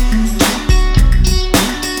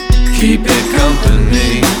 Keep it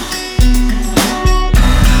company.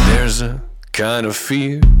 There's a kind of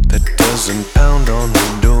fear that doesn't pound on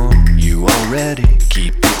the door. You already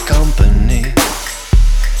keep it company.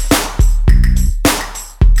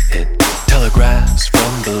 It telegraphs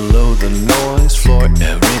from below the noise floor.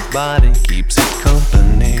 Everybody keeps it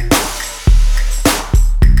company.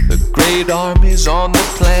 The great armies on the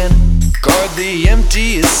planet guard the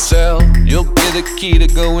emptiest cell. You'll get a key to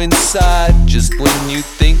go inside just when you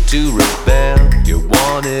think to rebel. You're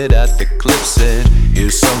wanted at the cliff's edge.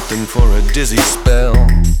 Here's something for a dizzy spell.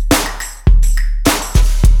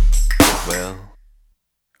 Well,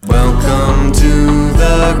 welcome to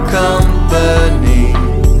the company.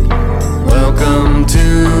 Welcome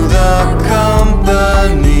to the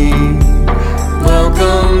company.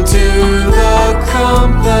 Welcome to the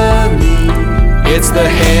company. It's the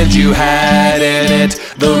hand you had in it,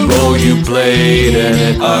 the role you played in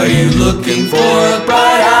it. Are you looking for a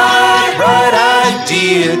bright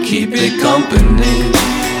idea? Keep it company.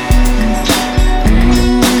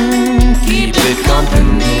 Keep it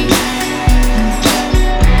company.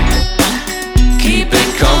 Keep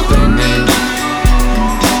it company.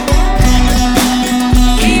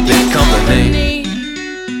 Keep it company.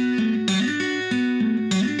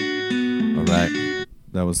 All right.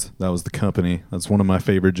 That was The Company. That's one of my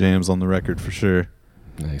favorite jams on the record for sure.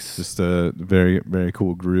 Nice. Just a very, very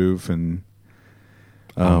cool groove and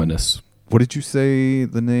Ominous. What did you say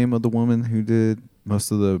the name of the woman who did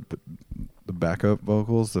most of the backup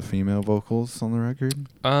vocals, the female vocals on the record?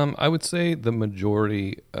 I would say the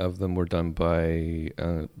majority of them were done by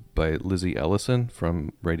Lizzie Ellison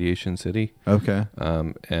from Radiation City. Okay.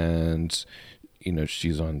 And you know,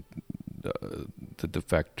 she's on the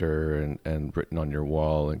Defector and Written on Your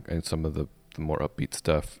Wall and some of the more upbeat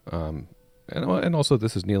stuff. And also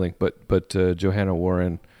This Is Kneeling, but Johanna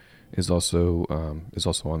Warren is also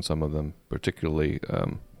on some of them, particularly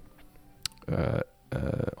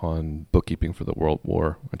on Bookkeeping for the World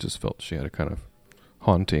War. I just felt she had a kind of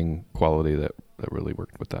haunting quality that really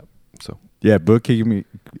worked with that. So yeah, bookkeeping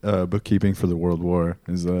for the World War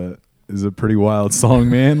is a pretty wild song,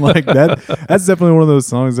 man. Like that's definitely one of those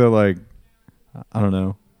songs that, like, I don't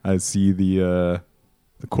know, I see the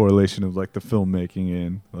correlation of like the filmmaking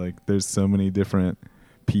in, like, there's so many different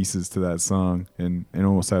pieces to that song and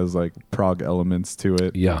almost has like prog elements to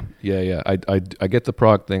it. Yeah. I get the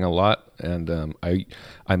prog thing a lot, and I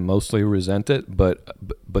mostly resent it, but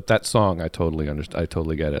that song I totally understand. I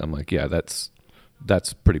totally get it. I'm like, yeah, that's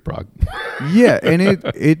pretty prog. Yeah, and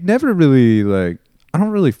it never really, like, I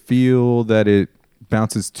don't really feel that it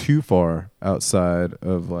bounces too far outside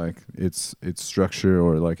of like its structure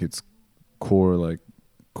or like its core, like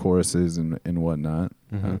choruses and whatnot.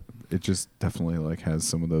 Mm-hmm. It just definitely like has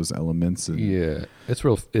some of those elements. And Yeah,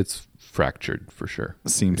 it's fractured for sure.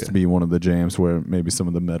 Seems to be one of the jams where maybe some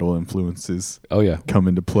of the metal influences Oh yeah, come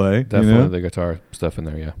into play. definitely you know? the guitar stuff in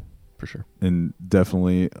there. Yeah, for sure. And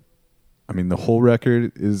definitely, I mean, the whole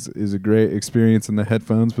record is a great experience in the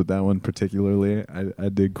headphones, but that one particularly I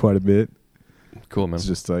did quite a bit. Cool, man. It's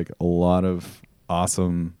just like a lot of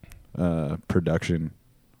awesome production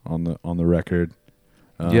on the record.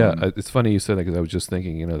 It's funny you said that because I was just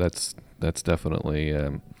thinking, you know, that's definitely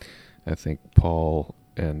I think Paul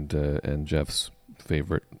and Jeff's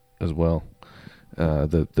favorite as well.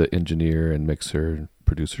 The engineer and mixer and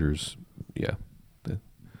producers, yeah,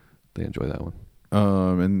 they enjoy that one.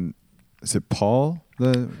 And is it Paul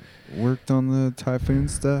that worked on the Typhoon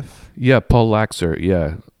stuff? Yeah, Paul Laxer,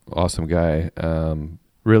 yeah, awesome guy.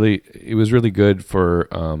 Really, it was really good for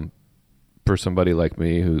somebody like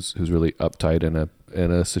me who's really uptight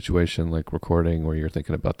in a situation like recording where you're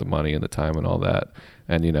thinking about the money and the time and all that,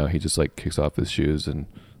 and you know, he just like kicks off his shoes and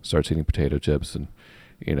starts eating potato chips, and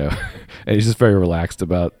you know, and he's just very relaxed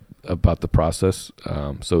about the process.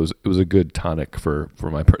 So it was a good tonic for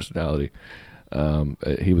my personality.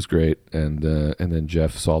 He was great, and then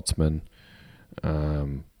Jeff Saltzman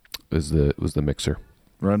was the mixer.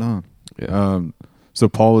 Right on. Yeah. So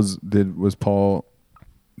Paul was Paul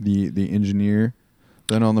the engineer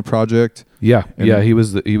then on the project? Yeah, And yeah, he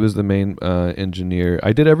was the main engineer.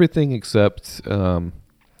 I did everything except for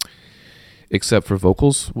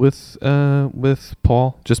vocals with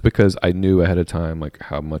Paul, just because I knew ahead of time like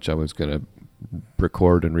how much I was gonna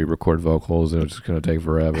record and re-record vocals, and it was just gonna take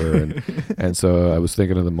forever, and so I was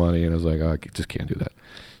thinking of the money, and I was like, oh, I just can't do that.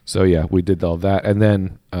 So yeah, we did all that, and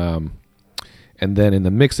then in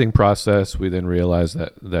the mixing process, we then realized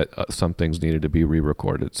that some things needed to be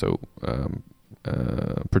re-recorded. So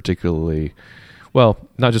particularly, well,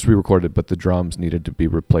 not just re-recorded, but the drums needed to be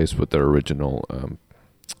replaced with their original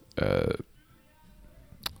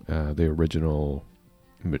original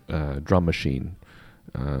drum machine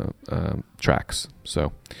tracks.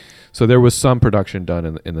 So there was some production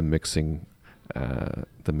done in the mixing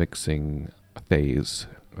phase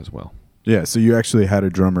as well. Yeah, so you actually had a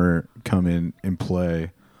drummer come in and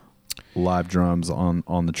play live drums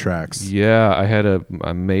on the tracks. Yeah, I had an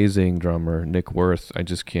amazing drummer, Nick Worth. I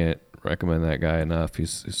just can't recommend that guy enough.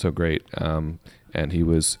 He's so great. And he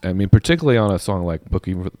was, I mean, particularly on a song like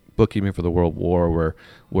Bookkeeping for the World War,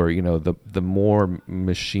 where you know the more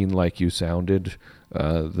machine-like you sounded,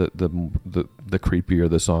 the creepier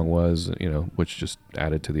the song was, you know, which just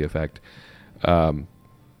added to the effect.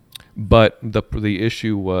 But the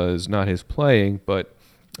issue was not his playing, but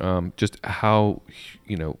just how,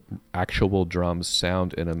 you know, actual drums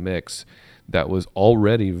sound in a mix that was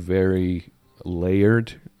already very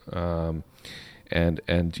layered.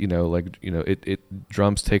 And you know, like, you know, it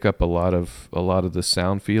drums take up a lot of the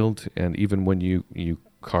sound field, and even when you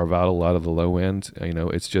carve out a lot of the low end, you know,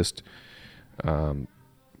 it's just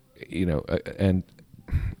you know, and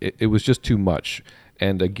it was just too much.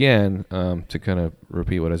 And again, to kind of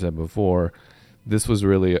repeat what I said before, this was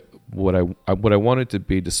really what I wanted to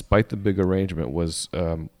be, despite the big arrangement, was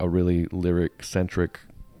a really lyric centric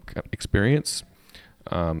experience.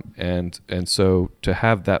 And so to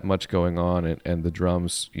have that much going on, and the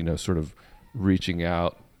drums, you know, sort of reaching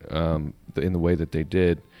out in the way that they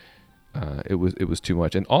did, it was too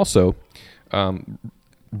much. And also,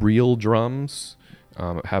 real drums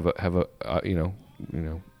have a you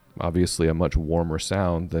know, obviously a much warmer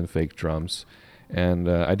sound than fake drums, and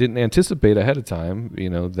I didn't anticipate ahead of time, you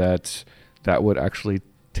know, that would actually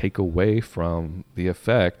take away from the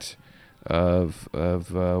effect of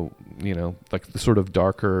you know, like the sort of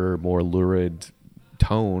darker, more lurid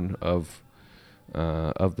tone of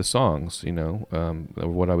the songs, you know,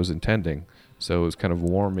 what I was intending. So it was kind of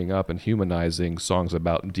warming up and humanizing songs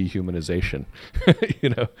about dehumanization, you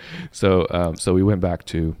know. So we went back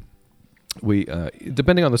to,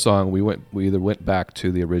 depending on the song, we either went back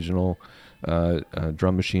to the original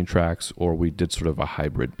drum machine tracks, or we did sort of a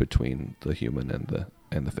hybrid between the human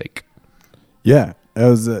and the fake. Yeah,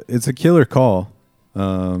 it's a killer call.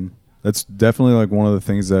 That's definitely like one of the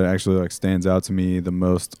things that actually like stands out to me the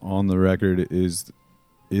most on the record is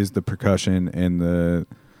the percussion and the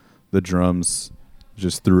drums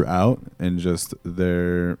just throughout, and just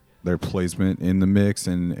their placement in the mix,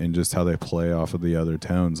 and just how they play off of the other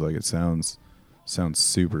tones. Like, it sounds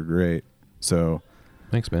super great. So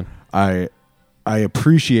Thanks, man. I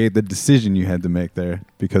appreciate the decision you had to make there,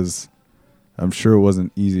 because I'm sure it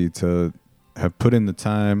wasn't easy to have put in the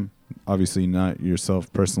time, obviously not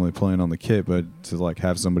yourself personally playing on the kit, but to like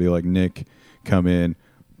have somebody like Nick come in,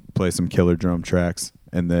 play some killer drum tracks,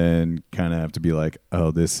 and then kind of have to be like,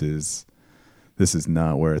 oh, this is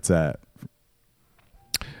not where it's at.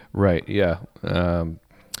 Right. Yeah.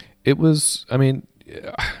 It was, I mean,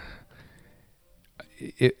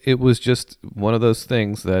 it was just one of those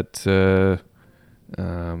things that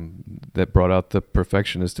that brought out the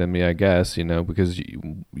perfectionist in me, I guess, you know, because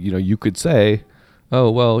you know, you could say,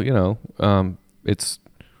 oh, well, you know, it's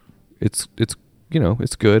you know,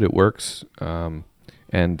 it's good, it works, and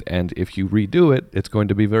if you redo it, it's going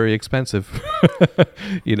to be very expensive,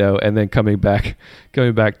 you know. And then coming back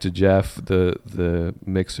to Jeff, the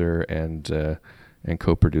mixer and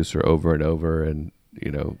co-producer, over and over, and,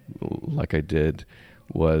 you know, like I did,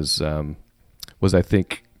 was I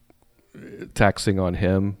think taxing on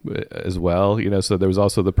him as well, you know. So there was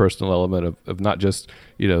also the personal element of not just,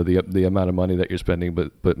 you know, the amount of money that you're spending,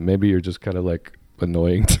 but maybe you're just kind of like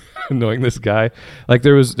annoying this guy. Like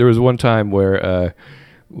there was one time where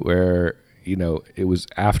you know, it was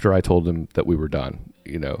after I told him that we were done,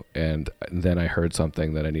 you know, and then I heard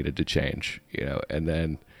something that I needed to change, you know, and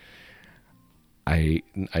then I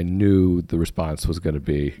knew the response was going to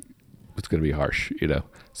be harsh, you know.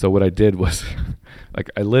 So what I did was like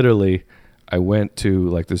I went to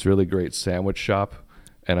like this really great sandwich shop,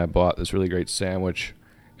 and I bought this really great sandwich,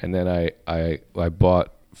 and then I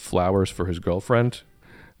bought flowers for his girlfriend,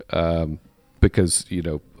 because, you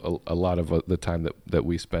know, a lot of the time that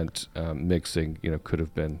we spent mixing, you know, could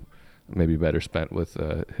have been maybe better spent with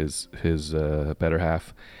his better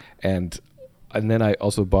half, and then I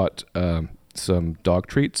also bought some dog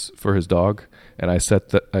treats for his dog, and I set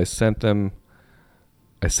them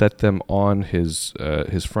on his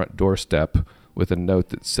front doorstep with a note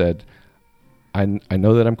that said, I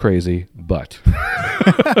know that I'm crazy, but.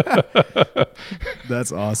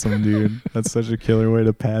 That's awesome, dude. That's such a killer way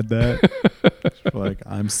to pad that. Like,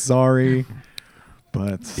 I'm sorry,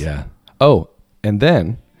 but yeah. Oh, and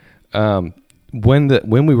then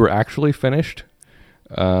when we were actually finished,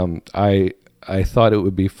 I thought it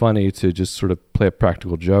would be funny to just sort of play a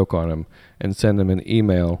practical joke on him and send him an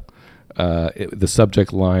email. The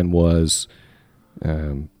subject line was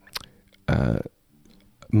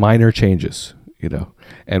minor changes, you know.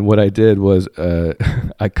 And what I did was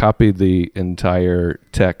I copied the entire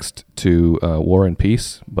text to War and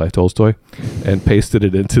Peace by Tolstoy and pasted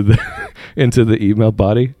it into the email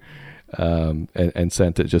body and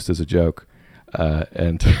sent it just as a joke.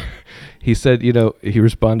 And he said, you know, he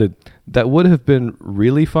responded, that would have been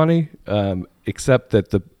really funny, except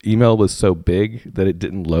that the email was so big that it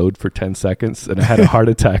didn't load for 10 seconds, and I had a heart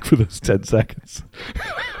attack for those 10 seconds.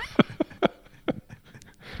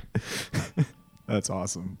 That's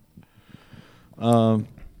awesome. Yeah,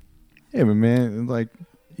 but man, like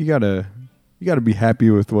you gotta be happy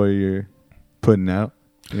with what you're putting out,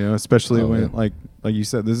 you know, especially when like you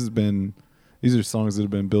said, these are songs that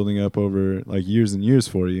have been building up over like years and years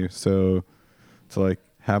for you. So to like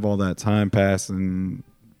have all that time pass and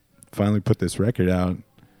finally put this record out,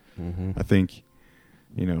 I think,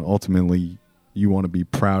 you know, ultimately you want to be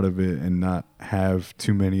proud of it and not have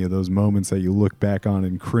too many of those moments that you look back on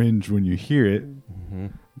and cringe when you hear it.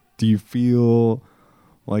 Do you feel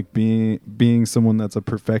like being someone that's a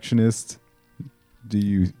perfectionist? Do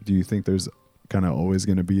you think there's kind of always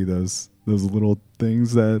going to be those little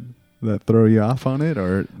things that throw you off on it,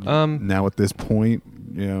 or now at this point,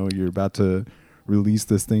 you know, you're about to release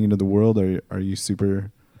this thing into the world? Are you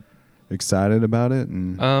super excited about it?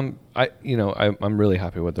 And I'm really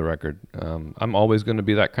happy with the record. I'm always going to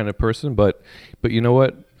be that kind of person, but you know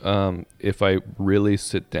what? If I really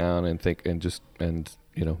sit down and think and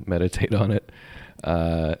you know, meditate on it,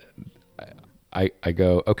 I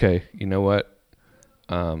go, okay, you know what?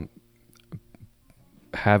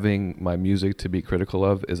 Having my music to be critical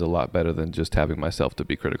of is a lot better than just having myself to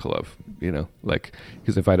be critical of, you know, like,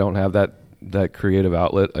 because if I don't have that creative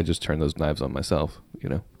outlet, I just turn those knives on myself, you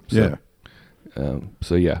know? So, yeah.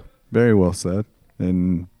 So yeah. Very well said.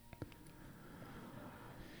 And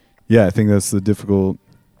yeah, I think that's the difficult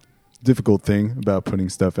thing about putting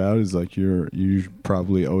stuff out is like you're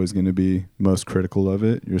probably always going to be most critical of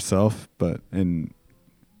it yourself, and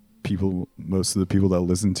most of the people that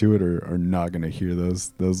listen to it are not going to hear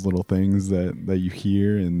those little things that you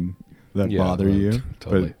hear and that bother you.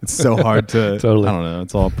 Totally. But it's so hard to Totally. I don't know,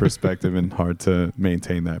 it's all perspective and hard to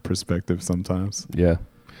maintain that perspective sometimes. Yeah.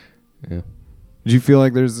 Do you feel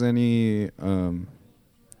like there's any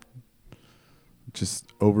just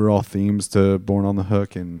overall themes to Born on the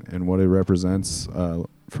Hook and what it represents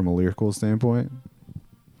from a lyrical standpoint?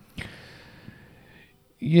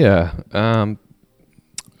 Yeah.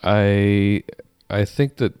 I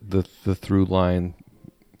think that the through line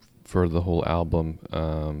for the whole album,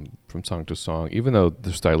 from song to song, even though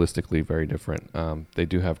they're stylistically very different, they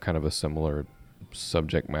do have kind of a similar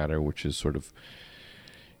subject matter, which is sort of,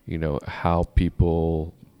 you know, how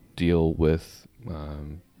people deal with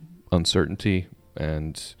uncertainty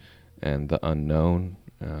and the unknown,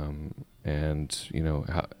 and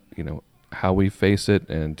how we face it,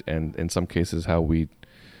 and in some cases how we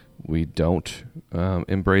don't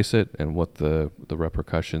embrace it, and what the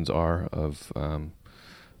repercussions are of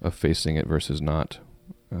facing it versus not.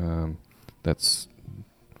 That's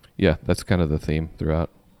kind of the theme throughout.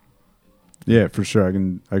 Yeah, for sure. I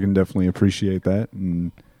can definitely appreciate that,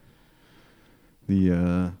 and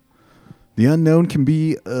the unknown can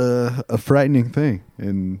be a frightening thing,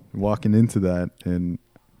 and walking into that. And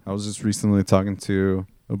I was just recently talking to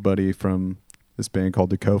a buddy from this band called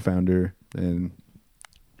The Co-Founder, and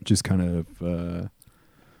just kind of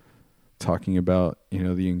talking about, you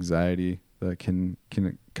know, the anxiety that can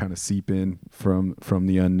kind of seep in from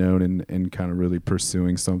the unknown and kind of really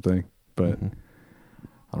pursuing something. But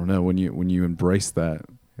I don't know, when you embrace that,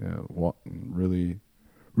 you know,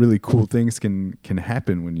 really cool things can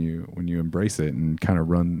happen when you embrace it and kind of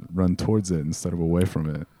run towards it instead of away from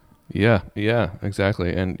it. Yeah,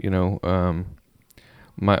 exactly. And you know,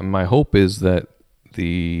 my hope is that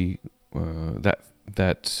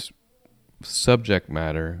that subject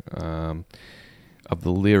matter of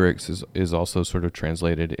the lyrics is also sort of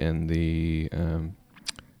translated in the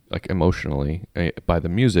like emotionally by the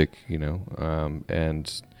music, you know,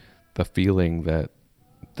 and the feeling that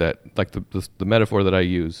like the metaphor that I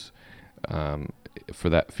use for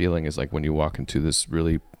that feeling is like when you walk into this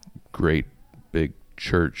really great big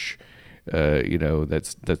church, you know,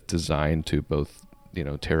 that's designed to both, you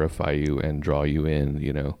know, terrify you and draw you in,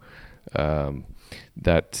 you know,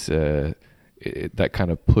 that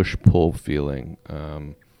kind of push-pull feeling,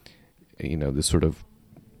 you know, this sort of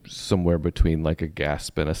somewhere between like a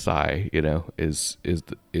gasp and a sigh, you know, is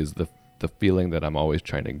the feeling that I'm always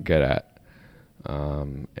trying to get at.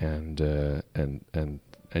 and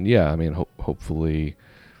yeah, I mean, hopefully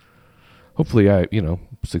I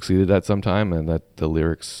succeeded at some time, and that the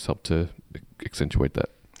lyrics help to accentuate that.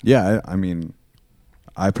 Yeah, I mean,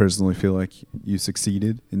 I personally feel like you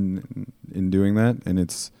succeeded in doing that, and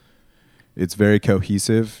it's very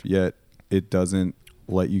cohesive, yet it doesn't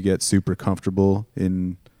let you get super comfortable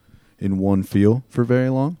in one feel for very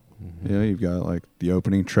long. Mm-hmm. You've got like the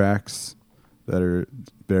opening tracks that are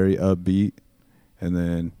very upbeat, and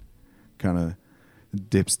then kind of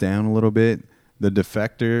dips down a little bit. The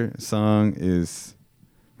Defector song is,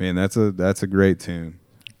 man, that's a great tune.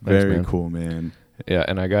 Thanks, Very man. cool, man. Yeah,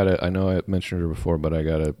 and I know I mentioned her before, but I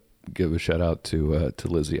gotta give a shout out to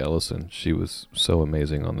Lizzie Ellison. She was so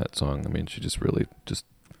amazing on that song. I mean, she just really just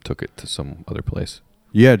took it to some other place.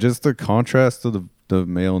 Yeah, just the contrast to the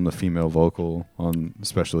male and the female vocal on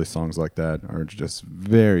especially songs like that are just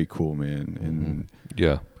very cool, man. And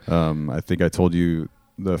Yeah. I think I told you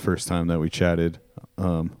the first time that we chatted,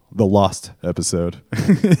 the Lost episode.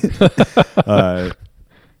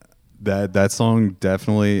 That song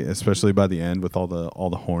definitely, especially by the end with all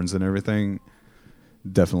the horns and everything,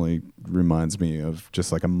 definitely reminds me of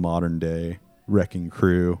just like a modern day Wrecking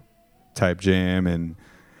Crew type jam, and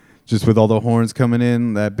just with all the horns coming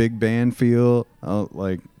in, that big band feel.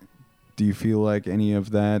 Like, do you feel like any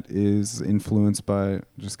of that is influenced by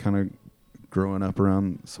just kind of growing up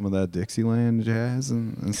around some of that Dixieland jazz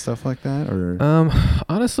and stuff like that? Or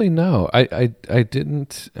Honestly, no. I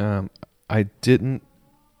didn't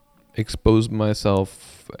expose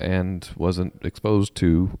myself and wasn't exposed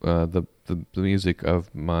to the music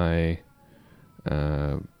of my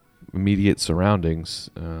immediate surroundings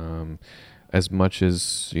as much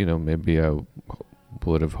as maybe I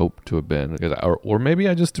would have hoped to have been, or maybe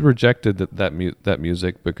I just rejected that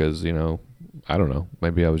music because I don't know,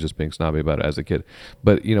 maybe I was just being snobby about it as a kid.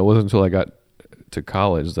 But it wasn't until I got to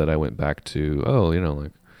college that I went back to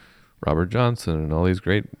like Robert Johnson and all these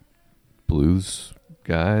great blues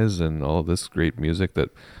guys and all this great music that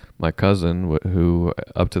my cousin, who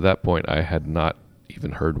up to that point I had not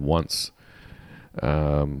even heard once,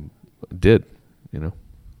 did.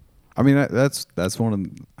 I mean, that's one of,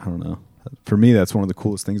 I don't know. For me, that's one of the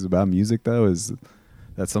coolest things about music, though, is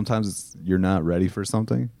that sometimes you're not ready for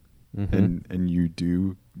something, and you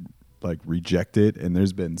do like reject it. And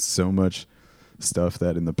there's been so much stuff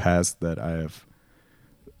that in the past that I have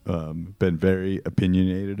been very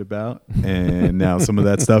opinionated about, and now some of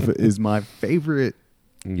that stuff is my favorite.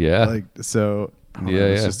 Yeah. Like, so I don't know,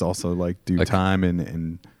 it's just also like due time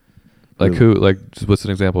and like really, who, like, just what's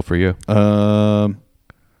an example for you? A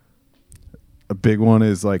big one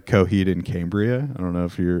is like Coheed and Cambria. I don't know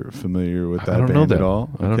if you're familiar with that band at all.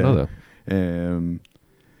 I don't know that. And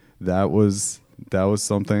that was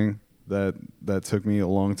something that took me a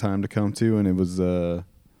long time to come to, and it was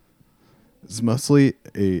it's mostly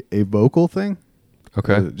a vocal thing.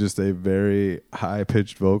 Okay. Just a very high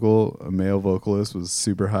pitched vocal. A male vocalist was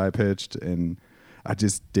super high pitched, and I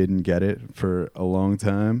just didn't get it for a long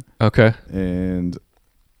time. Okay. And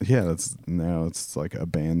yeah, it's like a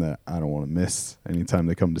band that I don't want to miss anytime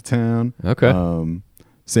they come to town. Okay.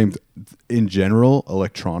 In general,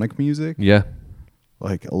 electronic music. Yeah.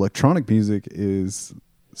 Like, electronic music is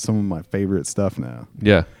some of my favorite stuff now.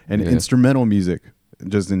 Yeah. And yeah. instrumental music,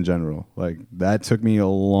 just in general. Like, that took me a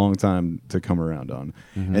long time to come around on.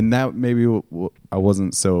 Mm-hmm. And that maybe I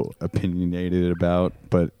wasn't so opinionated about,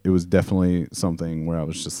 but it was definitely something where I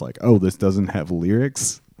was just like, oh, this doesn't have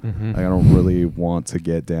lyrics. Mm-hmm. I don't really want to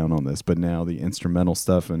get down on this. But now the instrumental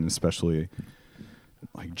stuff, and especially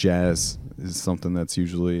like jazz, is something that's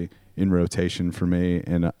usually in rotation for me.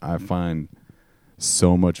 And I find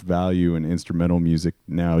so much value in instrumental music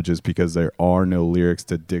now, just because there are no lyrics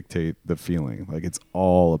to dictate the feeling. Like, it's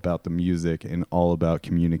all about the music and all about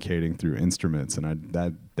communicating through instruments. And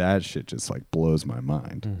that shit just like blows my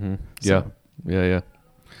mind. Mm-hmm. So. Yeah.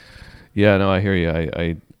 No, I hear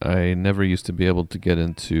you. I never used to be able to get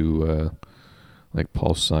into like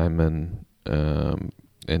Paul Simon and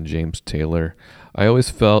James Taylor. I always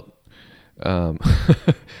felt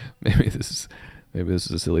maybe this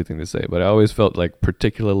is a silly thing to say, but I always felt like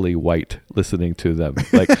particularly white listening to them.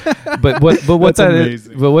 Like, but what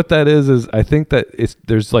that is I think that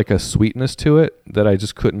there's like a sweetness to it that I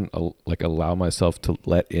just couldn't like allow myself to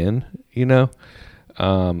let in.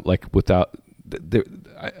 Like without.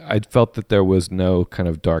 I felt that there was no kind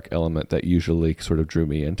of dark element that usually sort of drew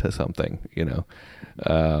me into something,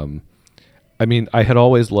 I mean, I had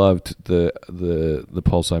always loved the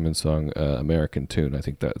Paul Simon song "American Tune." I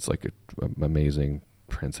think that's like an amazing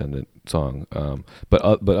transcendent song. But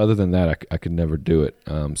other than that, I could never do it.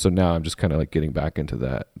 So now I'm just kind of like getting back into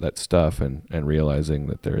that stuff and realizing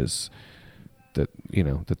that there's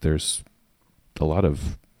a lot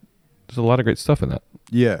of great stuff in that.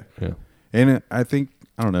 Yeah. Yeah. And I think,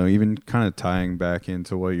 I don't know, even kind of tying back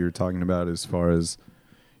into what you're talking about as far as,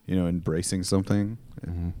 embracing something.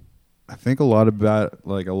 Mm-hmm. I think a lot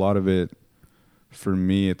of it for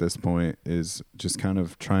me at this point is just kind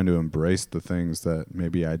of trying to embrace the things that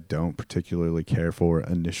maybe I don't particularly care for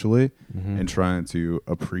initially, Mm-hmm. and trying to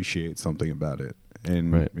appreciate something about it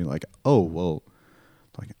and Right. be like, oh, well,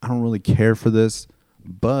 like I don't really care for this,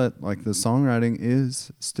 but like the songwriting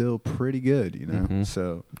is still pretty good, Mhm.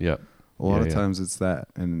 So Yeah. a lot Yeah, of yeah. times it's that,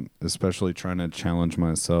 and especially trying to challenge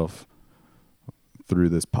myself through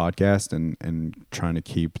this podcast and trying to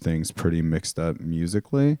keep things pretty mixed up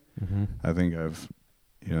musically. Mm-hmm. I think I've,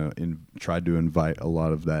 tried to invite a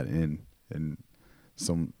lot of that in, and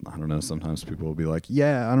I don't know, sometimes people will be like,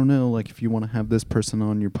 yeah, I don't know, like if you want to have this person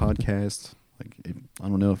on your podcast, like, I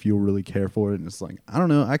don't know if you'll really care for it. And it's like, I don't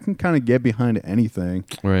know, I can kind of get behind anything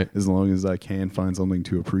Right. as long as I can find something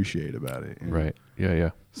to appreciate about it. Right. Yeah.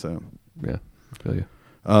 Yeah. So, Yeah. I feel you.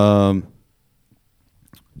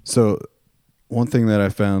 So one thing that I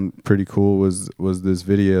found pretty cool was this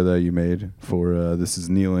video that you made for This Is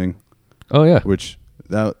Kneeling, Oh yeah. which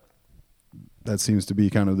that seems to be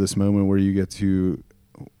kind of this moment where you get to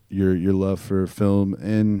your love for film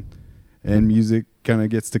and music kind of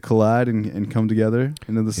gets to collide and come together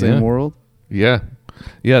into the same Yeah. world. Yeah.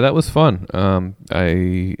 Yeah, that was fun.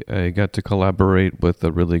 I got to collaborate with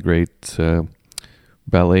a really great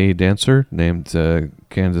ballet dancer named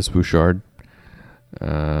Candace Bouchard.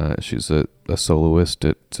 She's a soloist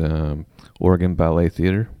at Oregon Ballet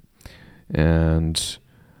Theater, and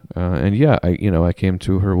yeah, I came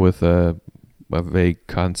to her with a vague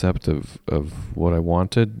concept of what I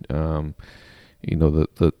wanted. The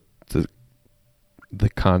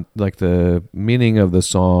meaning of the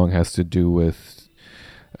song has to do with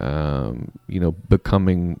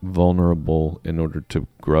becoming vulnerable in order to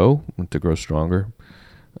grow stronger.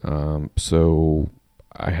 So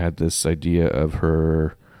I had this idea of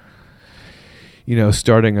her,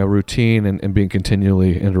 starting a routine and being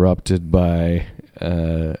continually interrupted by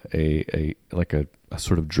a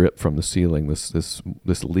sort of drip from the ceiling, this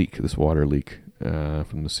leak, this water leak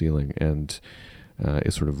from the ceiling, and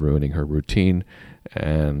is sort of ruining her routine,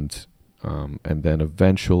 and then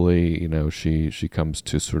eventually, she comes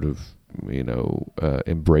to sort of,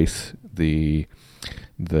 embrace the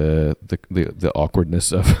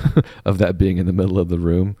awkwardness of of that being in the middle of the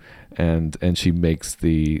room, and she makes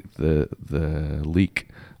the leak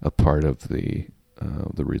a part of the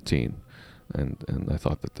routine, and I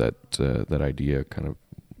thought that idea kind of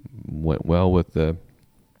went well with the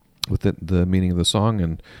meaning of the song,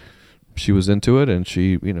 and she was into it, and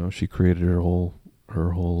she created her whole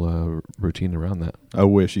routine around that. I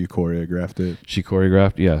wish you choreographed it. She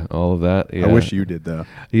choreographed, yeah, all of that. Yeah. I wish you did though.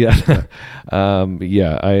 Yeah,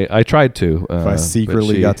 yeah. I tried to. If I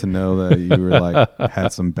secretly got to know that you were like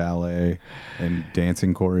had some ballet and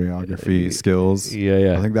dancing choreography skills,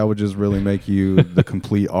 yeah. I think that would just really make you the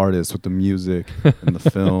complete artist with the music and the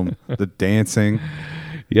film, the dancing.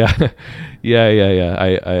 Yeah.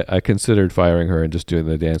 I considered firing her and just doing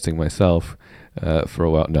the dancing myself for a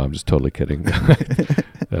while. No, I'm just totally kidding.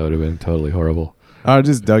 That would have been totally horrible. I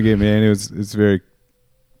just dug it, man. It was just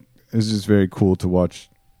very cool to watch.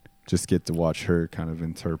 Just get to watch her kind of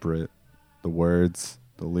interpret the words,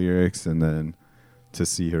 the lyrics, and then to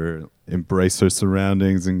see her embrace her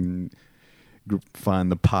surroundings and find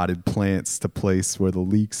the potted plants to place where the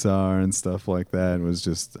leaks are and stuff like that. It was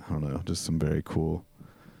just, I don't know, just some very cool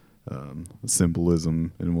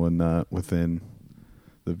symbolism and whatnot within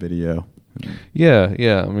the video. Yeah.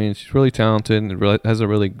 I mean, she's really talented and really has a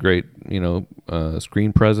really great,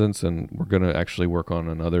 screen presence. And we're gonna actually work on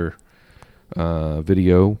another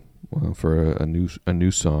video for a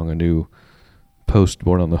new song, a new post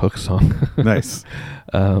Born on the Hook song. Nice.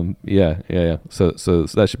 Yeah. So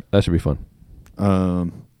that should be fun.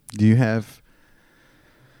 Do you have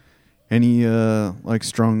any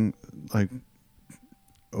strong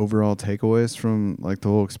overall takeaways from like the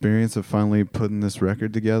whole experience of finally putting this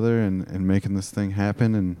record together and making this thing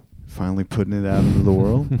happen and finally putting it out into the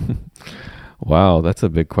world? Wow, that's a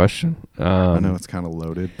big question. I know it's kind of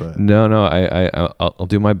loaded, but No, I'll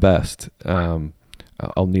do my best. I'll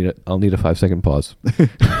need a 5-second pause.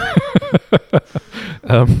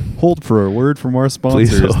 hold for a word from our Please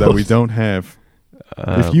sponsors that hold. we don't have.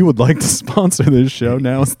 If you would like to sponsor this show,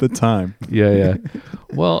 now's the time. Yeah.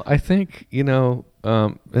 Well, I think, and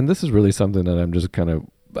this is really something that I'm just kind of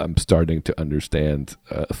I'm starting to understand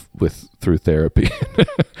through therapy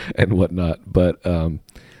and whatnot. But I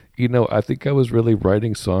think I was really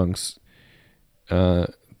writing songs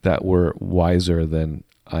that were wiser than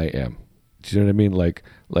I am. Do you know what I mean? Like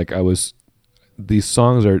I was. These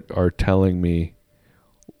songs are telling me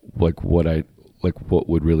what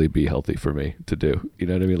would really be healthy for me to do. You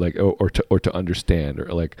know what I mean? Like or to understand, or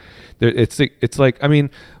like it's like, I mean,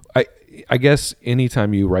 I guess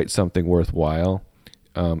anytime you write something worthwhile,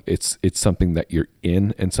 it's something that you're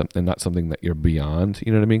in, and not something that you're beyond.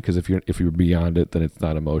 You know what I mean? Because if you're beyond it, then it's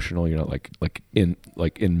not emotional. You're not like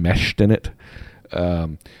enmeshed in it.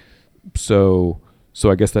 So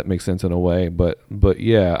I guess that makes sense in a way. But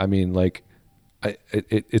yeah, I mean, like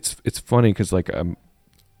it's funny because like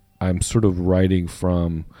I'm sort of writing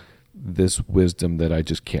from this wisdom that I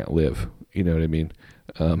just can't live. You know what I mean?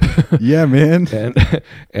 Yeah, man.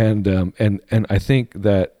 And I think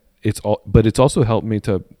that it's also helped me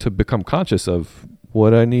to become conscious of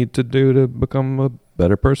what I need to do to become a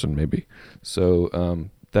better person, maybe. So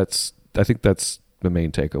I think that's the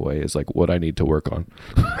main takeaway, is like what I need to work on.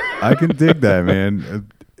 I can dig that, man.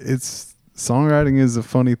 It's songwriting is a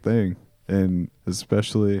funny thing, and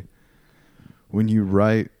especially when you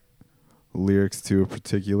write lyrics to a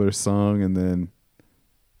particular song and then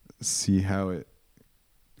see how it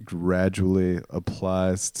gradually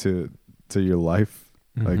applies to your life.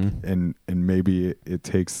 Mm-hmm. Like and maybe it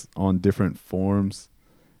takes on different forms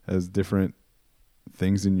as different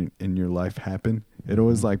things in your life happen. It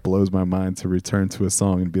always like blows my mind to return to a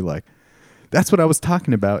song and be like, that's what I was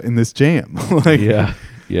talking about in this jam. Like,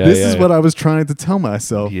 this is what I was trying to tell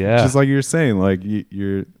myself. Yeah. Just like you're saying, like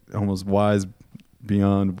you're almost wise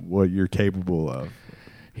beyond what you're capable of.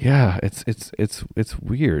 Yeah, it's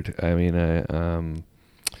weird. I mean,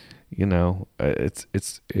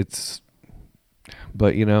 it's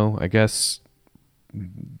but I guess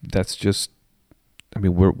that's just, I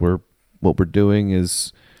mean, we're what we're doing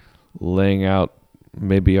is laying out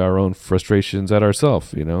maybe our own frustrations at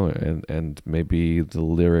ourselves, and maybe the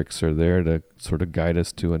lyrics are there to sort of guide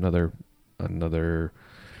us to another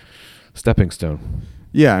stepping stone.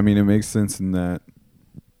 Yeah, I mean, it makes sense in that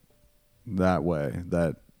way,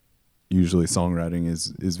 that usually songwriting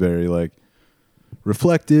is very like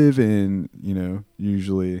reflective and,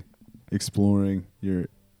 usually exploring your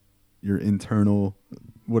internal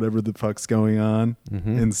whatever the fuck's going on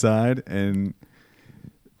inside, and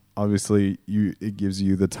obviously it gives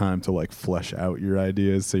you the time to like flesh out your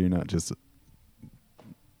ideas, so you're not just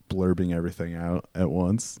blurbing everything out at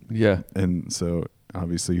once. Yeah. And so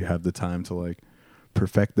obviously you have the time to like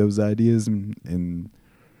perfect those ideas and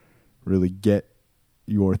really get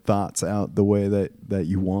your thoughts out the way that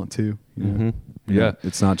you want to. Yeah.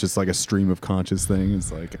 It's not just like a stream of conscious thing.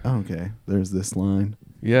 It's like, oh, okay, there's this line.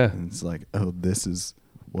 Yeah. And it's like, oh, this is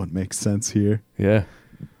what makes sense here. Yeah.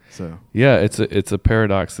 So yeah, it's a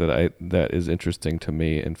paradox that is interesting to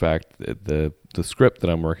me. In fact, the script that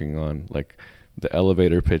I'm working on, like the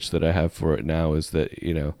elevator pitch that I have for it now, is that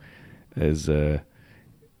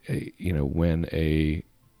when a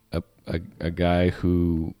guy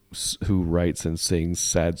who writes and sings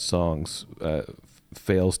sad songs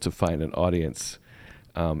fails to find an audience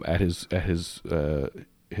at his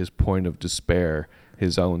point of despair,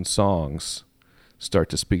 his own songs start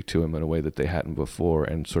to speak to him in a way that they hadn't before,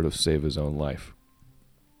 and sort of save his own life.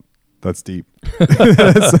 That's deep.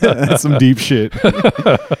 that's some deep shit.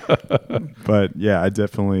 But yeah, I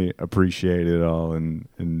definitely appreciate it all,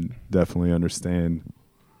 and definitely understand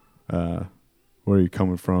where you're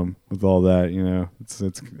coming from with all that.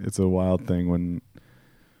 It's a wild thing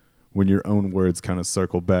when your own words kind of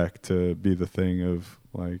circle back to be the thing of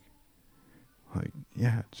like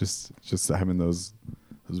yeah, just having those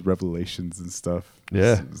revelations and stuff.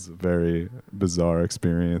 Yeah. It's a very bizarre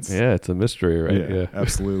experience. Yeah, it's a mystery, right? Yeah.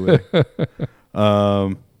 Absolutely.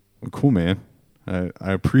 Cool, man. I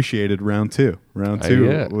appreciated round two. Round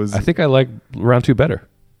two was. I think I like round two better.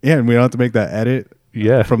 Yeah, and we don't have to make that edit.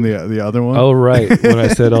 Yeah. From the other one. Oh, right. When I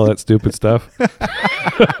said all that stupid stuff.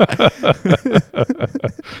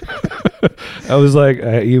 I was like,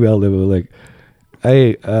 I emailed him, like,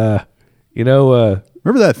 hey,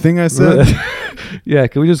 remember that thing I said? Yeah,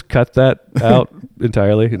 can we just cut that out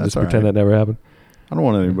entirely and just pretend that never happened? I don't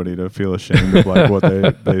want anybody to feel ashamed of like what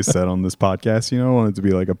they said on this podcast. I want it to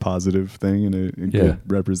be like a positive thing and a good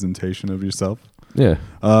representation of yourself. Yeah.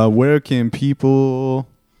 Where can people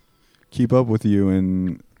keep up with you?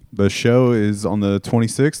 And the show is on the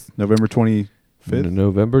 26th, November 25th.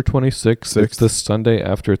 November 26th. It's the Sunday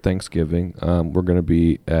after Thanksgiving. We're going to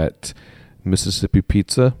be at Mississippi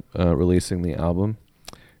Pizza releasing the album.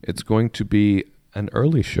 It's going to be an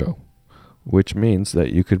early show, which means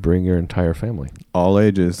that you could bring your entire family. All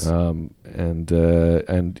ages. And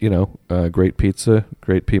you know, great pizza,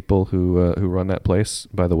 great people who run that place,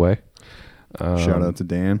 by the way. Shout out to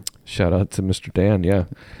Dan. Shout out to Mr. Dan, yeah.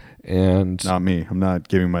 And Not me. I'm not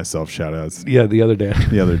giving myself shout outs. yeah, the other Dan.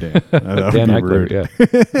 The other Dan. That would Dan be Eichler, rude. yeah.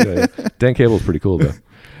 Dan Cable's pretty cool though.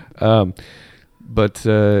 But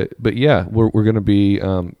yeah, we're going to be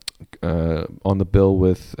on the bill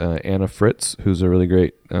with Anna Fritz, who's a really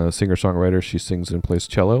great singer-songwriter. She sings and plays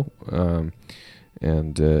cello,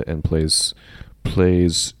 and plays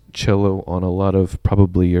cello on a lot of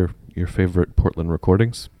probably your favorite Portland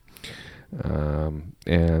recordings.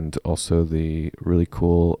 And also the really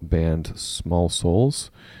cool band Small Souls,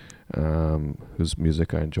 whose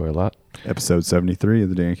music I enjoy a lot. Episode 73 of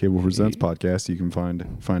the Dan Cable Presents podcast. You can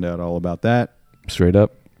find out all about that. Straight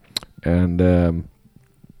up. And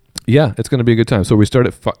yeah, it's going to be a good time. So we start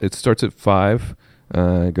it starts at 5,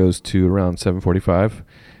 it goes to around 7:45,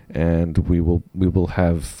 and we will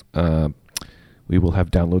have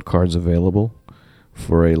download cards available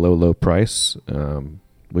for a low price.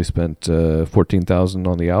 We spent $14,000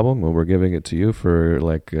 on the album, and we're giving it to you for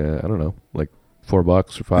like I don't know, like $4 or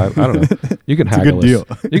 $5. I don't know. You can haggle us. Deal.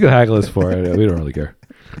 You can haggle us for it. We don't really care.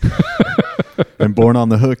 And Born on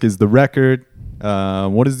the Hook is the record.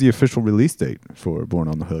 What is the official release date for Born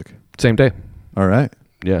on the Hook? Same day. All right.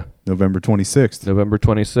 Yeah. November 26th. November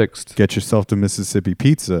 26th. Get yourself to Mississippi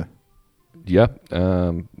Pizza. Yep.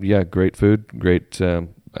 Yeah. Great food. Great.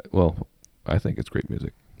 Well, I think it's great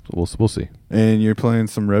music. We'll see. And you're playing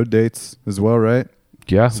some road dates as well, right?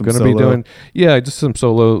 Yeah, Some I'm gonna be solo? doing just some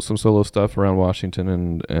solo stuff around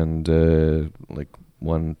Washington and like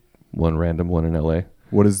one random one in LA.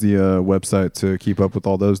 What is the website to keep up with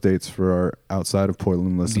all those dates for our outside of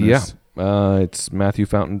Portland listeners? Yeah, it's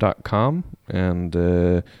MatthewFountain.com, and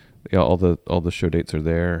all the show dates are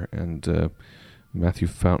there, and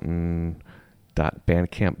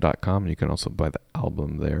MatthewFountain.bandcamp.com, and you can also buy the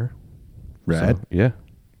album there. Rad. So, yeah.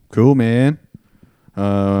 Cool, man.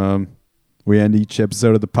 We end each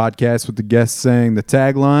episode of the podcast with the guest saying the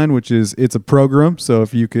tagline, which is "It's a program." So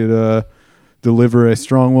if you could deliver a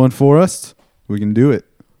strong one for us, we can do it.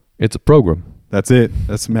 It's a program. That's it.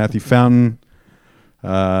 That's Matthew Fountain.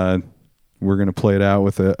 We're going to play it out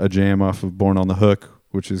with a jam off of Born on the Hook,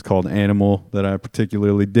 which is called Animal, that I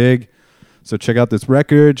particularly dig. So check out this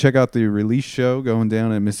record. Check out the release show going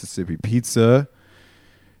down at Mississippi Pizza.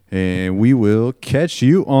 And we will catch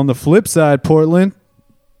you on the flip side, Portland.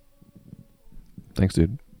 Thanks,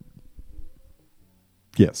 dude.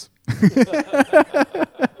 Yes.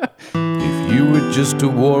 If you were just a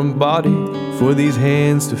warm body for these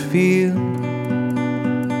hands to feel,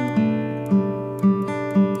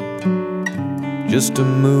 just a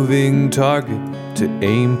moving target to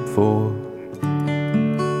aim for.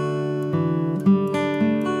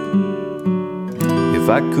 If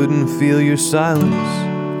I couldn't feel your silence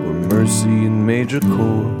or mercy in major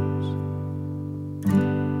chords,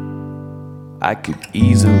 I could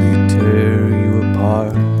easily tear you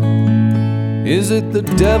apart. Is it the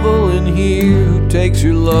devil in here who takes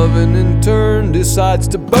your love and in turn decides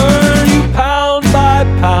to burn you pound by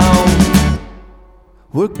pound?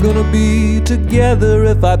 We're gonna be together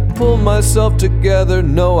if I pull myself together.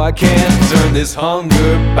 No, I can't turn this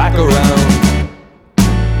hunger back around.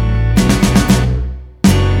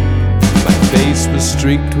 My face was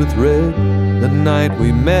streaked with red the night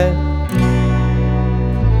we met.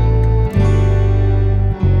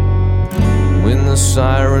 When the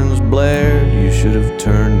sirens blared, you should have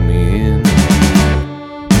turned me in.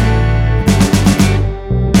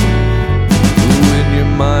 Who in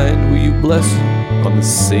your mind were you blessing on the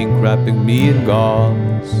sink, wrapping me in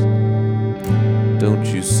gauze? Don't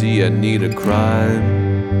you see I need a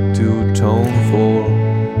crime to atone for?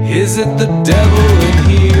 Is it the devil in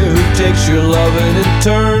here who takes your love and in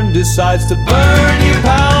turn decides to burn you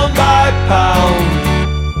pound by pound?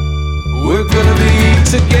 We're gonna be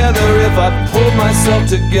together if I pull myself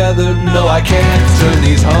together. No, I can't turn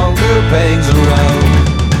these hunger pangs around.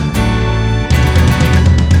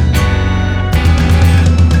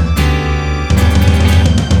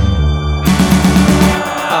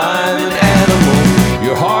 I'm an animal,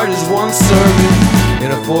 your heart is one serving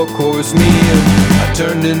in a 4-course meal. I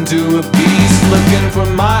turned into a beast looking for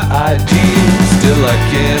my ideals. Still I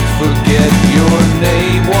can't forget your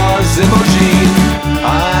name was Imogen.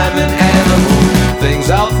 I'm an animal, things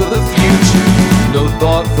out for the future, no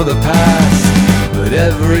thought for the past. But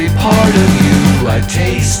every part of you I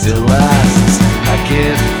taste still lasts. I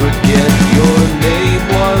can't forget your name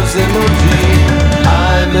was Imogen.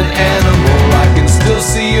 I'm an animal, I can still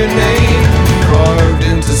see your name carved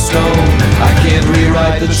into into stone. I can't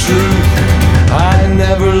rewrite the truth. I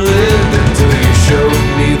never lived until you showed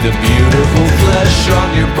me the beautiful flesh on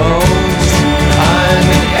your bones. I'm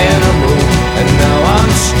an animal, and now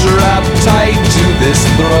I'm strapped tight to this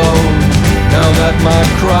throne. Now that my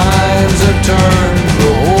crimes have turned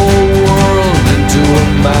the whole world into a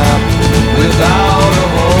map without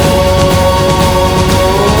a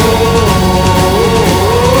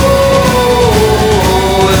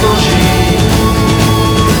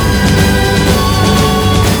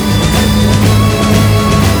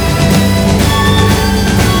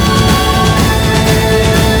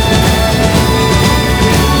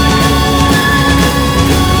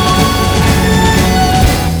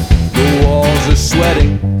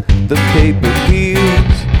sweating, the paper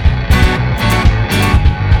peels.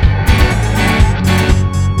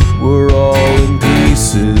 We're all in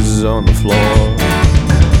pieces on the floor,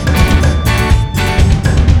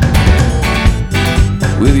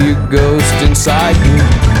 with your ghost inside you,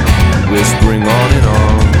 whispering on and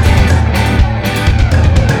on.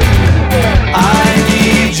 I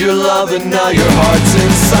need your love and now your heart's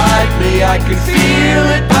inside me. I can feel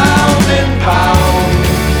it pound and pound.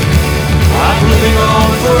 I'm living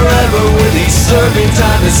on forever with each serving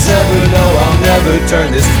time to sever. No, I'll never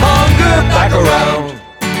turn this hunger back around.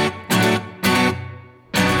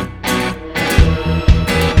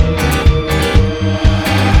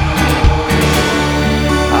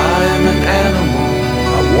 I'm an animal.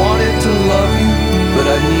 I wanted to love you, but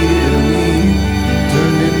I needed a lead.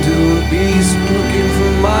 Turned into a beast looking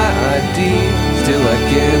for my ID. Still I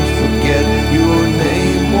can't forget your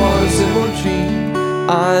name was Imogen.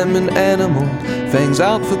 I'm an animal, fangs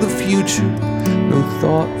out for the future, no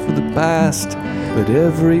thought for the past. But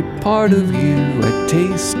every part of you I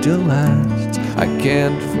taste still lasts. I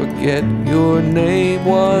can't forget your name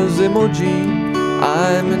was Imogen.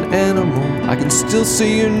 I'm an animal, I can still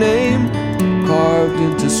see your name carved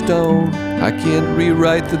into stone. I can't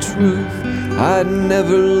rewrite the truth. I'd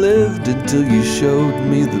never lived until you showed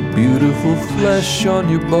me the beautiful flesh on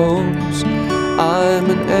your bones. I'm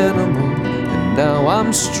an animal, now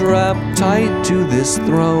I'm strapped tight to this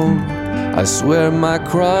throne. I swear my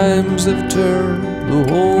crimes have turned the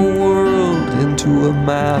whole world into a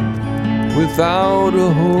map without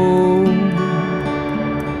a home.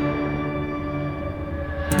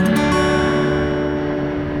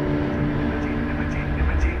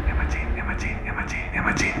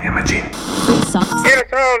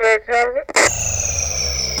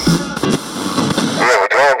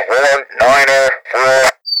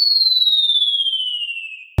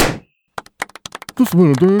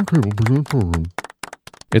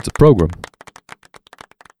 It's a program